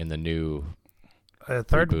one in the new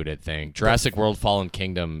Third, rebooted thing? Jurassic World Fallen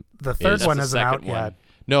Kingdom. the third one the isn't out second one. yet.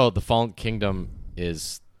 No, the Fallen Kingdom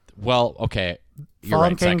is okay. You're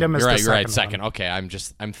Fallen right, Kingdom second. is You're the right. second Second. Okay,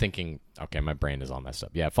 I'm thinking. Okay, my brain is all messed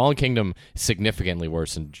up. Yeah, Fallen Kingdom is significantly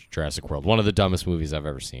worse than Jurassic World. One of the dumbest movies I've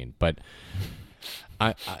ever seen. But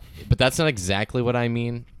but that's not exactly what I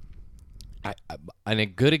mean. And a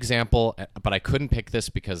good example, but I couldn't pick this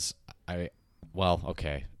because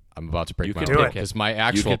okay. I'm about to break You my can own do pick it. because my You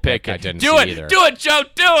actual can pick I it. didn't Do see it. either. Do it, Joe.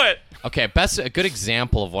 Do it. Okay, a good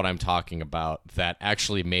example of what I'm talking about that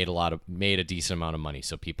actually made a decent amount of money,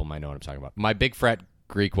 so people might know what I'm talking about. My Big Fat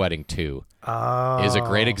Greek Wedding 2 is a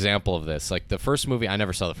great example of this. Like the first movie, I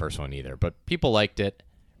never saw the first one either, but people liked it,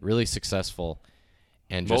 really successful,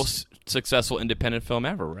 and Most successful independent film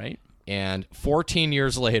ever, right? and 14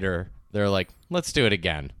 years later, they're like, let's do it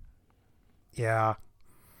again. Yeah.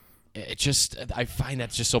 I find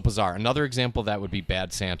that just so bizarre. Another example of that would be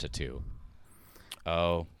Bad Santa 2.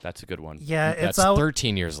 Oh, that's a good one. Yeah, That's it's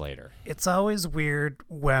 13 years later. it's always weird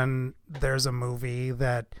when there's a movie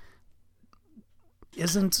that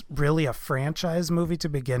isn't really a franchise movie to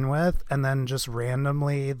begin with, and then just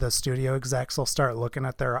randomly the studio execs will start looking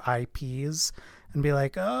at their IPs and be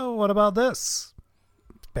like, "Oh, what about this?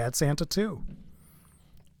 Bad Santa 2."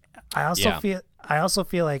 I also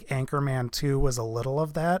feel like Anchorman 2 was a little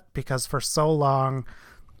of that, because for so long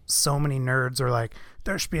so many nerds are like,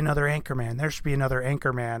 there should be another Anchorman,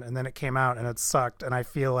 and then it came out and it sucked, and I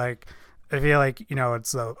feel like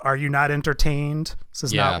it's are you not entertained?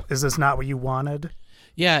 Is this not what you wanted?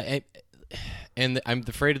 Yeah, and I'm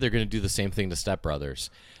afraid they're going to do the same thing to Step Brothers.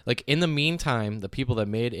 Like, in the meantime, the people that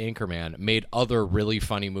made Anchorman made other really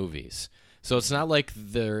funny movies. So it's not like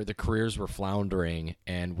the careers were floundering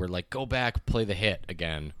and we're like, go back, play the hit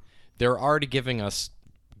again. They're already giving us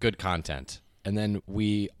good content. And then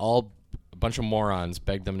a bunch of morons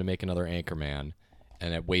begged them to make another Anchorman,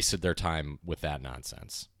 and it wasted their time with that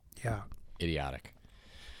nonsense. Yeah. Idiotic.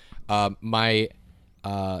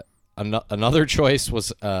 Another choice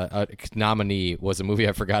was a nominee was a movie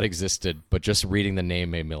I forgot existed, but just reading the name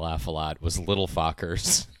made me laugh a lot. Was Little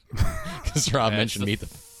Fockers, because Rob mentioned the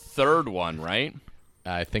third one, right?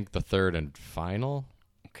 I think the third and final.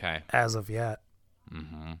 Okay. As of yet.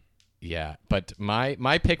 Yeah, but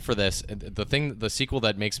my pick for this, the sequel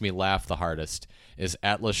that makes me laugh the hardest is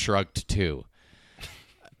Atlas Shrugged 2,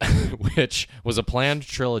 which was a planned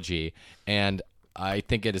trilogy, and I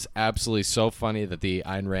think it is absolutely so funny that the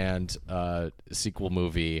Ayn Rand sequel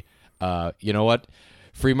movie, you know what?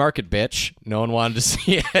 Free market, bitch. No one wanted to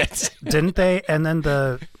see it. Didn't they? And then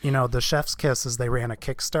the chef's kiss is they ran a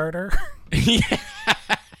Kickstarter. Yeah.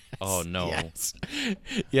 Oh no. Yes.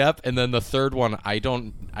 Yep. And then the third one,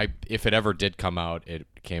 if it ever did come out, it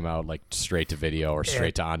came out like straight to video or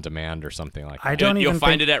straight to on demand or something like that. You'll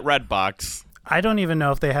find it at Redbox. I don't even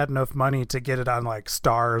know if they had enough money to get it on like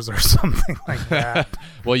Stars or something like that.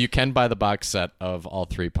 Well, you can buy the box set of all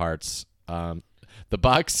three parts. The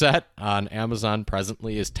box set on Amazon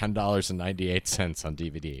presently is $10.98 on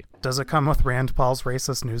DVD. Does it come with Rand Paul's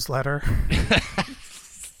racist newsletter?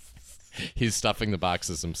 He's stuffing the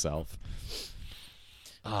boxes himself.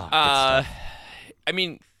 I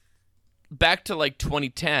mean, back to like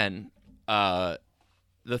 2010, the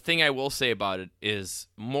thing I will say about it is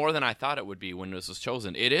more than I thought it would be when this was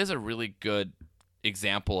chosen. It is a really good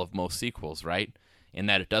example of most sequels, right? In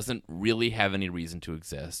that it doesn't really have any reason to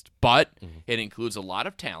exist, but it includes a lot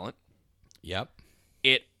of talent. Yep.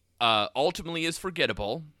 It ultimately is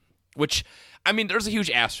forgettable, which, I mean, there's a huge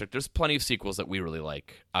asterisk. There's plenty of sequels that we really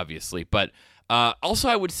like, obviously. But also,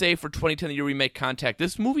 I would say for 2010, the year we make Contact,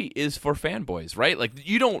 this movie is for fanboys, right? Like,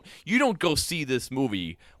 you don't go see this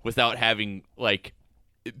movie without having, like,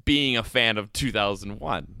 being a fan of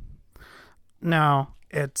 2001. No,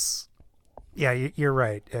 it's... Yeah, you're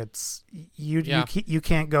right. It's you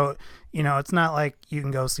can't go. It's not like you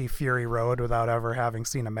can go see Fury Road without ever having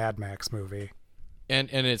seen a Mad Max movie. And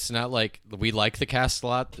it's not like we like the cast a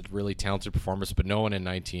lot, the really talented performers, but no one in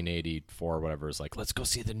 1984 or whatever is like, let's go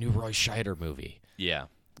see the new Roy Scheider movie. Yeah.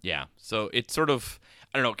 So it's sort of,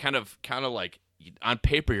 I don't know, kind of like on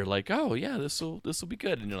paper you're like, oh yeah, this will be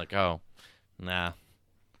good, and you're like, oh, nah.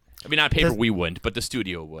 I mean, on paper we wouldn't, but the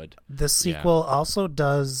studio would. The sequel also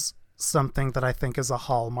does something that I think is a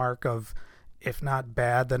hallmark of, if not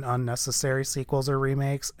bad, then unnecessary sequels or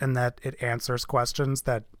remakes, and that it answers questions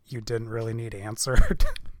that you didn't really need answered.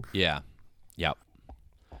 Yeah. Yep.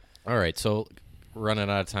 All right, so we're running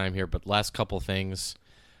out of time here, but last couple things.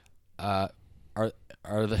 Are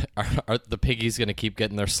the piggies going to keep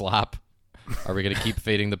getting their slop? Are we going to keep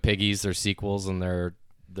feeding the piggies their sequels and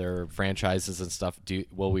their franchises and stuff?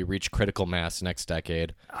 Will we reach critical mass next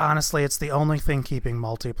decade? Honestly, it's the only thing keeping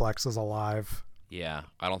multiplexes alive. Yeah,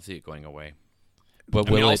 I don't see it going away. But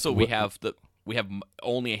I mean, also we have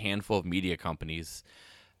only a handful of media companies,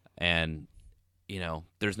 and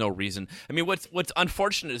there's no reason. I mean, what's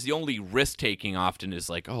unfortunate is the only risk taking often is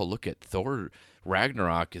like, oh, look at Thor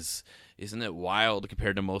Ragnarok isn't it wild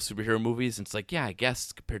compared to most superhero movies? And it's like, yeah, I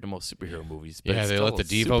guess compared to most superhero movies. But they let the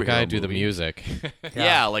Devo guy do the music.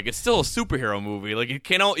 Yeah, like it's still a superhero movie. Like you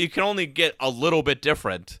can only get a little bit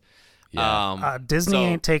different. Yeah. Disney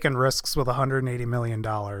ain't taking risks with $180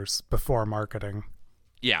 million before marketing.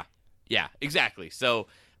 Yeah, exactly. So,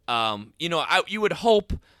 you would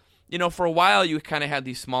hope, for a while you kind of had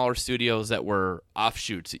these smaller studios that were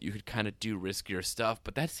offshoots that you could kind of do riskier stuff,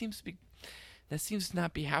 but that seems to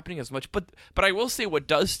not be happening as much. But I will say what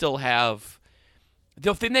does still have,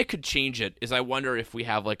 the thing that could change it is I wonder if we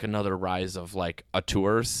have like another rise of like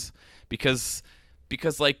auteurs, because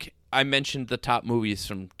like I mentioned the top movies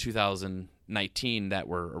from 2019 that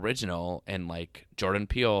were original, and like Jordan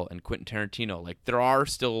Peele and Quentin Tarantino, like there are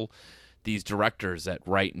still these directors that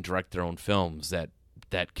write and direct their own films that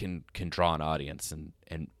can draw an audience,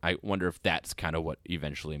 and I wonder if that's kind of what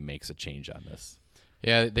eventually makes a change on this.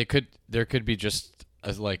 Yeah, there could be just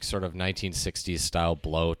a like sort of 1960s style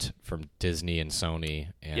bloat from Disney and Sony,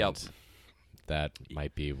 and that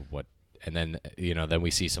might be what. And then then we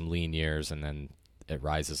see some lean years, and then it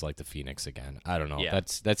rises like the phoenix again. I don't know. Yeah.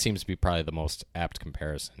 That seems to be probably the most apt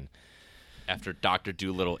comparison. After Dr.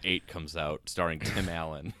 Dolittle 8 comes out, starring Tim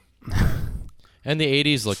Allen. And the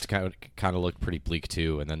 80s kind of looked pretty bleak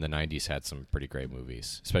too, and then the 90s had some pretty great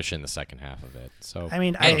movies, especially in the second half of it. So I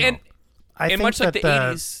mean, I think much like the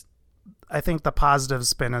 80s, I think the positive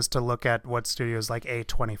spin is to look at what studios like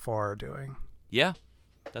A24 are doing. Yeah,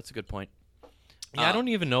 that's a good point. Yeah, I don't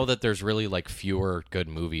even know that there's really like fewer good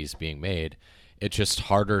movies being made. It's just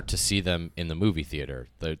harder to see them in the movie theater.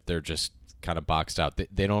 They're just kind of boxed out.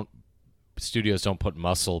 Studios don't put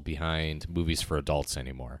muscle behind movies for adults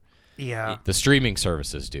anymore. Yeah. The streaming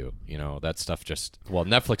services do. That stuff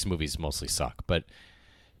Netflix movies mostly suck, but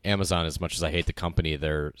Amazon, as much as I hate the company,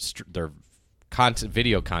 their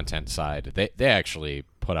video content side, they actually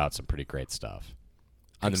put out some pretty great stuff.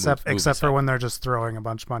 Except for when they're just throwing a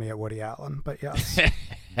bunch of money at Woody Allen, but yes.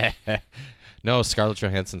 No, Scarlett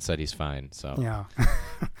Johansson said he's fine. So yeah.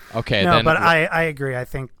 Okay. No, then but I agree. I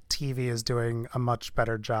think TV is doing a much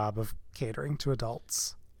better job of catering to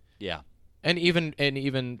adults. Yeah, and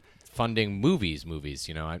even funding movies.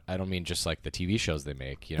 I don't mean just like the TV shows they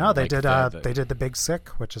make. No, they did. They did The Big Sick,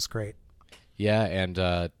 which is great. Yeah,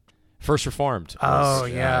 and First Reformed.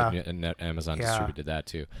 And Amazon distributed that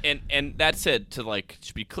too. And that said, to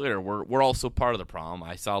be clear, we're also part of the problem.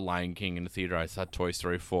 I saw Lion King in the theater. I saw Toy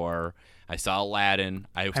Story 4. I saw Aladdin.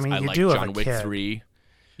 I like John Wick 3.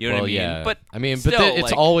 You know what I mean? Yeah. But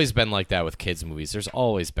it's always been like that with kids movies. There's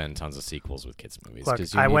always been tons of sequels with kids movies. Look,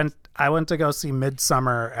 I went to go see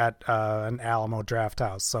Midsummer at an Alamo Draft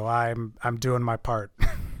House, so I'm doing my part.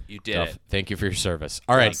 You did it. Thank you for your service.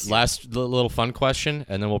 All right, Yes. last little fun question,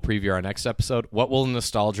 and then we'll preview our next episode. What will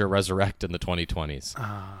nostalgia resurrect in the 2020s?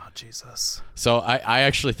 Oh, Jesus. So I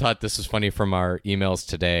actually thought this was funny from our emails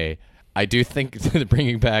today. I do think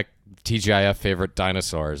bringing back TGIF favorite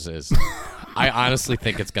dinosaurs is... I honestly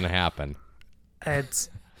think it's going to happen. It's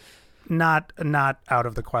not out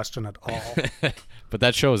of the question at all. But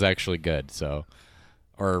that show is actually good, so...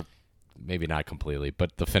 Or maybe not completely,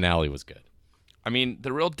 but the finale was good. I mean,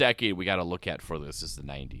 the real decade we got to look at for this is the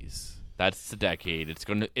 90s. That's the decade.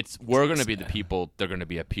 We're gonna be the people they're gonna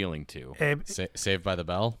be appealing to. Saved by the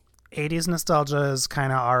Bell. 80s nostalgia has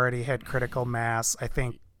kind of already hit critical mass. I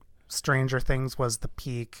think Stranger Things was the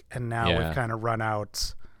peak, and now we've kind of run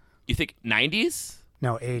out. You think 90s?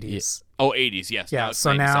 No, 80s. Yeah. Oh, 80s. Yes. Yeah. Now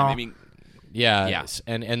So 90s. now, I mean, yeah.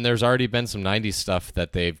 And there's already been some 90s stuff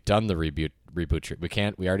that they've done the reboot.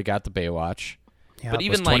 We already got the Baywatch. yeah, but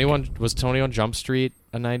even was 21 Jump Street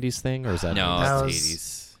a 90s thing, or is that no, That it's was-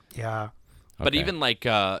 80s. yeah, But Okay. even I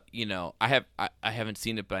haven't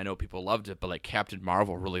seen it, but I know people loved it. But like Captain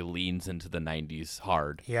Marvel really leans into the 90s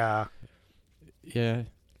hard. yeah. Yeah.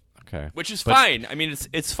 Okay. which is But- fine. I mean, it's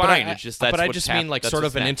But fine. I, It's just that's but I what's just mean like that's sort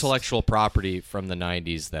what's of an next. intellectual property from the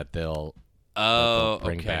 '90s that they'll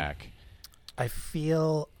bring okay. back. I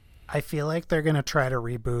feel like they're gonna try to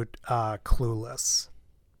reboot Clueless.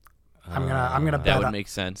 I'm gonna bet That would on, make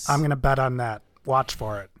sense. I'm gonna bet on that. Watch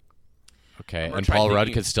for it. Okay, gonna and try Paul Rudd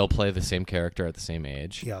thinking- could still play the same character at the same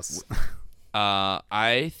age. Yes.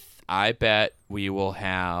 I bet we will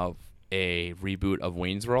have a reboot of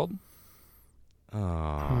Wayne's World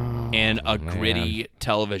Oh, and a man. gritty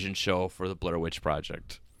television show for the Blair Witch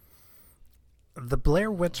Project. The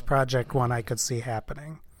Blair Witch Project one I could see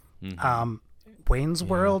happening. Wayne's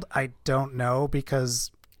World, I don't know,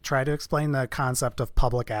 because try to explain the concept of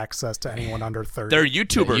public access to anyone under 30. They're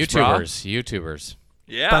YouTubers, bro. YouTubers.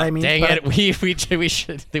 Yeah. But I mean, Dang but- it!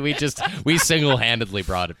 We single-handedly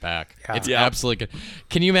brought it back. Yeah. It's Yeah. absolutely good.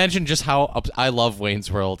 Can you imagine just how I love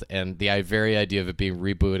Wayne's World and the very idea of it being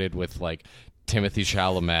rebooted with like Timothy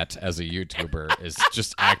Chalamet as a YouTuber is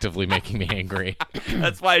just actively making me angry.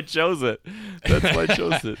 That's why I chose it. That's why I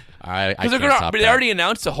chose it. I Because can't stop they that. already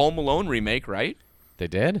announced a Home Alone remake, right? They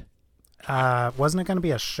did. wasn't it going to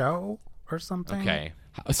be a show or something? Okay.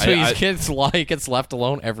 So I- he gets left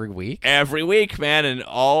alone every week. Every week, man, and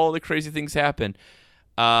all the crazy things happen.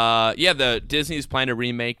 The Disney's planning to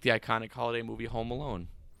remake the iconic holiday movie Home Alone.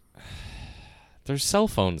 There's cell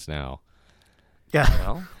phones now. Yeah.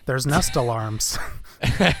 Well, There's Nest alarms.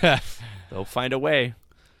 they'll find a way.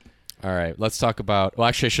 All right, let's talk about. Well,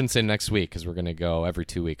 actually, I shouldn't say next week because we're going to go every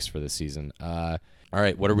 2 weeks for this season. All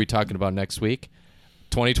right, what are we talking about next week?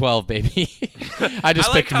 2012, baby. I just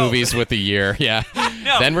I like picked how- movies with a year. Yeah.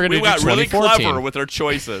 No, Then we're we going to do got really 2014. clever with our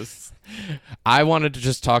choices. I wanted to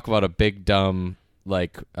just talk about a big dumb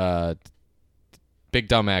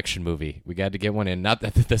action movie. We got to get one in. Not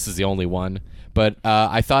that this is the only one, but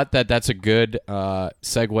I thought that that's a good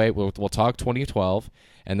segue. We'll talk 2012,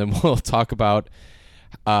 and then we'll talk about.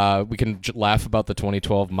 We can laugh about the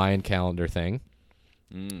 2012 Mayan calendar thing,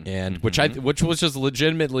 and which was just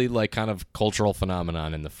legitimately like kind of cultural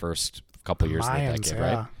phenomenon in the first couple years of the Mayans, decade,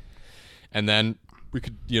 yeah. right? And then we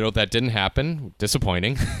could, that didn't happen.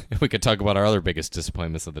 Disappointing. We could talk about our other biggest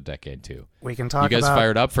disappointments of the decade too. We can You talk guys about.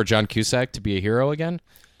 fired up for John Cusack to be a hero again?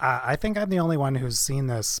 I think I'm the only one who's seen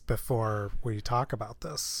this before we talk about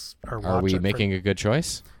this or watch Are we it for- making a good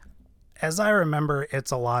choice? As I remember,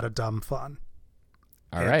 it's a lot of dumb fun.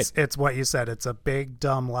 All right. It's what you said. It's a big,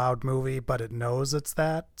 dumb, loud movie, but it knows it's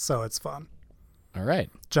that, so it's fun. All right.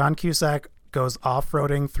 John Cusack goes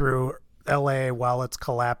off-roading through L.A. while it's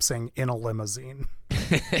collapsing in a limousine.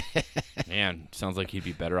 Man, sounds like he'd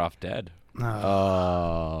be better off dead.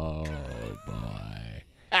 Oh boy.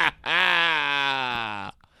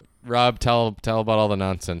 Rob, tell about all the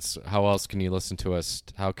nonsense. How else can you listen to us?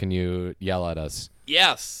 How can you yell at us?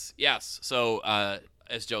 Yes. So,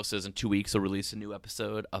 as Joe says, in 2 weeks we'll release a new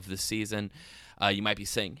episode of this season. You might be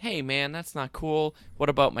saying, "Hey, man, that's not cool. What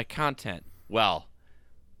about my content?" Well,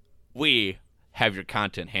 we have your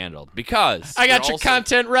content handled because I got we're your also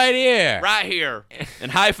content right here. right here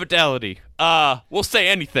in high fidelity. We'll say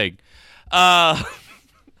anything. Oh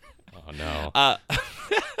no.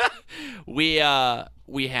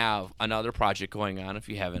 We have another project going on, if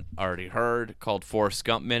you haven't already heard, called Forrest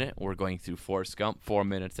Gump Minute. We're going through Forrest Gump 4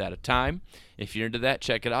 minutes at a time. If you're into that,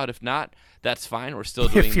 check it out. If not, that's fine. We're still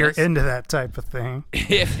doing If you're this. into that type of thing.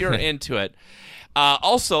 If you're into it.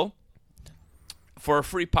 Also, for a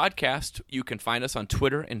free podcast, you can find us on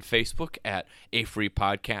Twitter and Facebook at A Free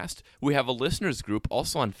Podcast. We have a listeners group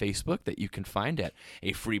also on Facebook that you can find at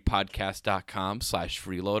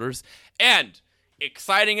afreepodcast.com/freeloaders. And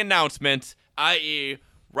exciting announcement, i.e.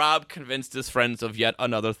 Rob convinced his friends of yet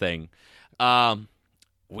another thing.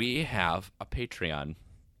 We have a Patreon.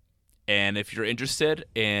 And if you're interested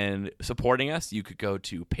in supporting us, you could go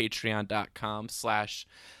to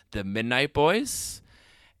patreon.com/themidnightboys.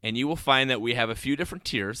 And you will find that we have a few different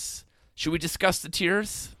tiers. Should we discuss the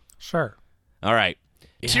tiers? Sure. All right.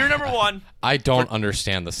 Tier number 1. I don't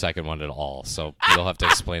understand the second one at all, so you'll have to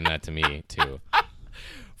explain that to me too.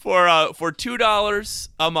 For $2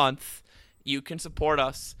 a month, you can support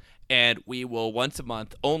us, and we will once a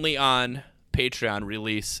month, only on Patreon,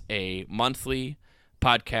 release a monthly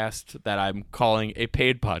podcast that I'm calling a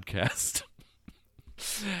paid podcast.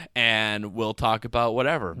 And we'll talk about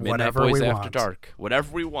whatever. Midnight Whatever Boys we After want. Dark.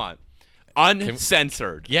 Whatever we want.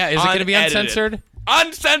 Uncensored. Yeah, is it going to be uncensored?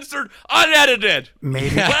 Uncensored, unedited.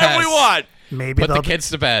 Maybe Whatever we Yes. want. maybe Put the there'll kids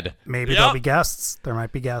to bed. maybe Yep. there'll be guests. There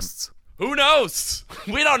might be guests. Who knows?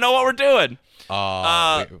 We don't know what we're doing.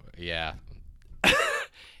 Yeah.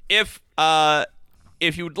 If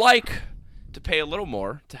you'd like to pay a little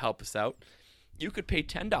more to help us out, you could pay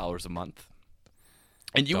 $10 a month.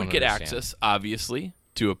 And you Don't would get understand. access, obviously,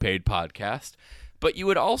 to a paid podcast, but you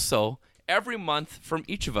would also, every month from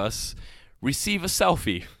each of us, receive a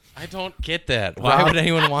selfie. I don't get that. Why would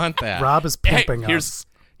anyone want that? Rob is pimping us.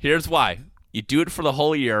 Here's why. You do it for the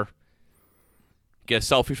whole year. Get a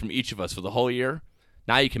selfie from each of us for the whole year.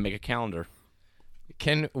 Now you can make a calendar.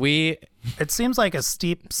 Can we? It seems like a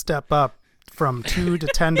steep step up from $2 to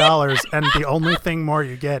 $10, and the only thing more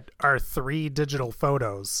you get are 3 digital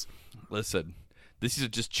photos. Listen, these are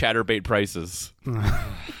just chatterbait prices.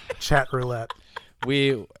 Chat roulette.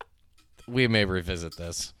 We may revisit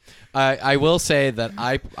this. I will say that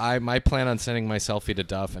I might plan on sending my selfie to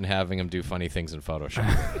Duff and having him do funny things in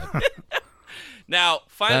Photoshop. Now, That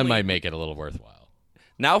finally, might make it a little worthwhile.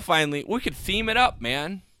 we could theme it up,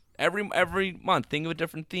 man. Every month, think of a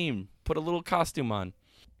different theme. Put a little costume on.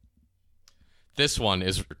 This one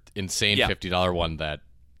is insane Yeah. $50 one that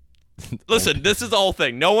Listen, this is the whole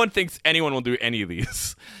thing. No one thinks anyone will do any of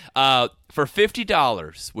these. For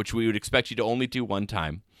 $50, which we would expect you to only do one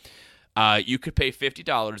time, you could pay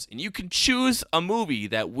 $50 and you can choose a movie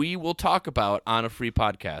that we will talk about on a free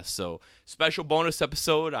podcast. So, special bonus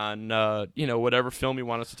episode on whatever film you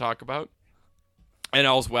want us to talk about. And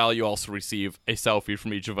as well, you also receive a selfie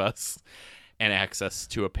from each of us and access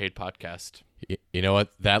to a paid podcast. you know what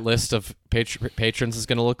that list of patrons is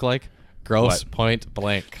going to look like? Gross What? point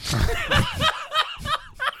blank.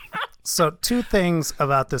 So 2 things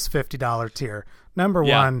about this $50 tier. Number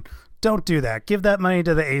Yeah. 1, don't do that. Give that money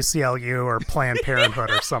to the ACLU or Planned Parenthood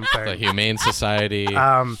or The something. Humane Society.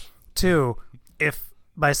 2, if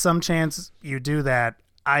by some chance you do that,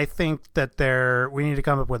 I think that we need to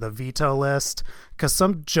come up with a veto list, because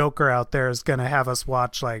some joker out there is going to have us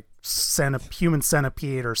watch like Human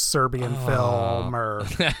Centipede or Serbian film or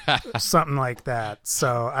something like that.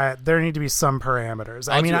 So there need to be some parameters.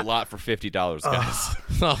 I'll I mean, do a lot for $50, guys.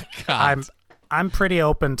 Oh God. I'm pretty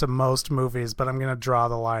open to most movies, but I'm going to draw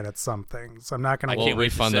the line at some things. I'm not going to. We'll can't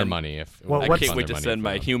wait to refund their send- money if. Well, I what's- can't wait to send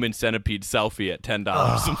my Human Centipede selfie at $10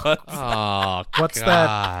 a month. Oh, What's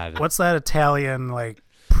God. that? What's that Italian like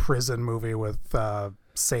prison movie with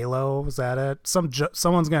Salo? Is that it?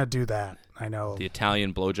 Someone's gonna do that. I know. The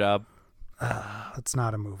Italian blowjob. It's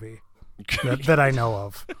not a movie that I know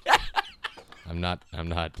of. I'm not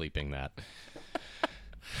bleeping that.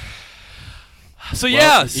 So Well,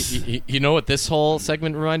 yes, you know what this whole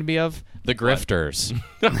segment reminded me of? The Grifters.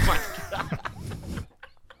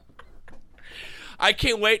 I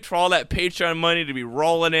can't wait for all that Patreon money to be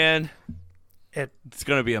rolling in. It's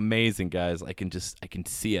gonna be amazing, guys. I can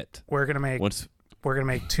see it. We're gonna make Once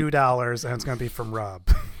 $2, and it's gonna be from Rob.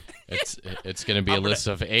 It's going to be a list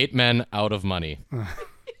of 8 men out of money.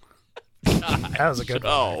 That was a good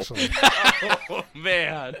one, Oh. actually. oh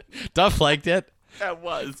man, Duff liked it. that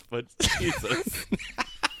was, but Jesus.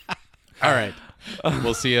 All right.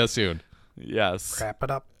 We'll see you soon. Yes. Wrap it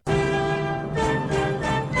up.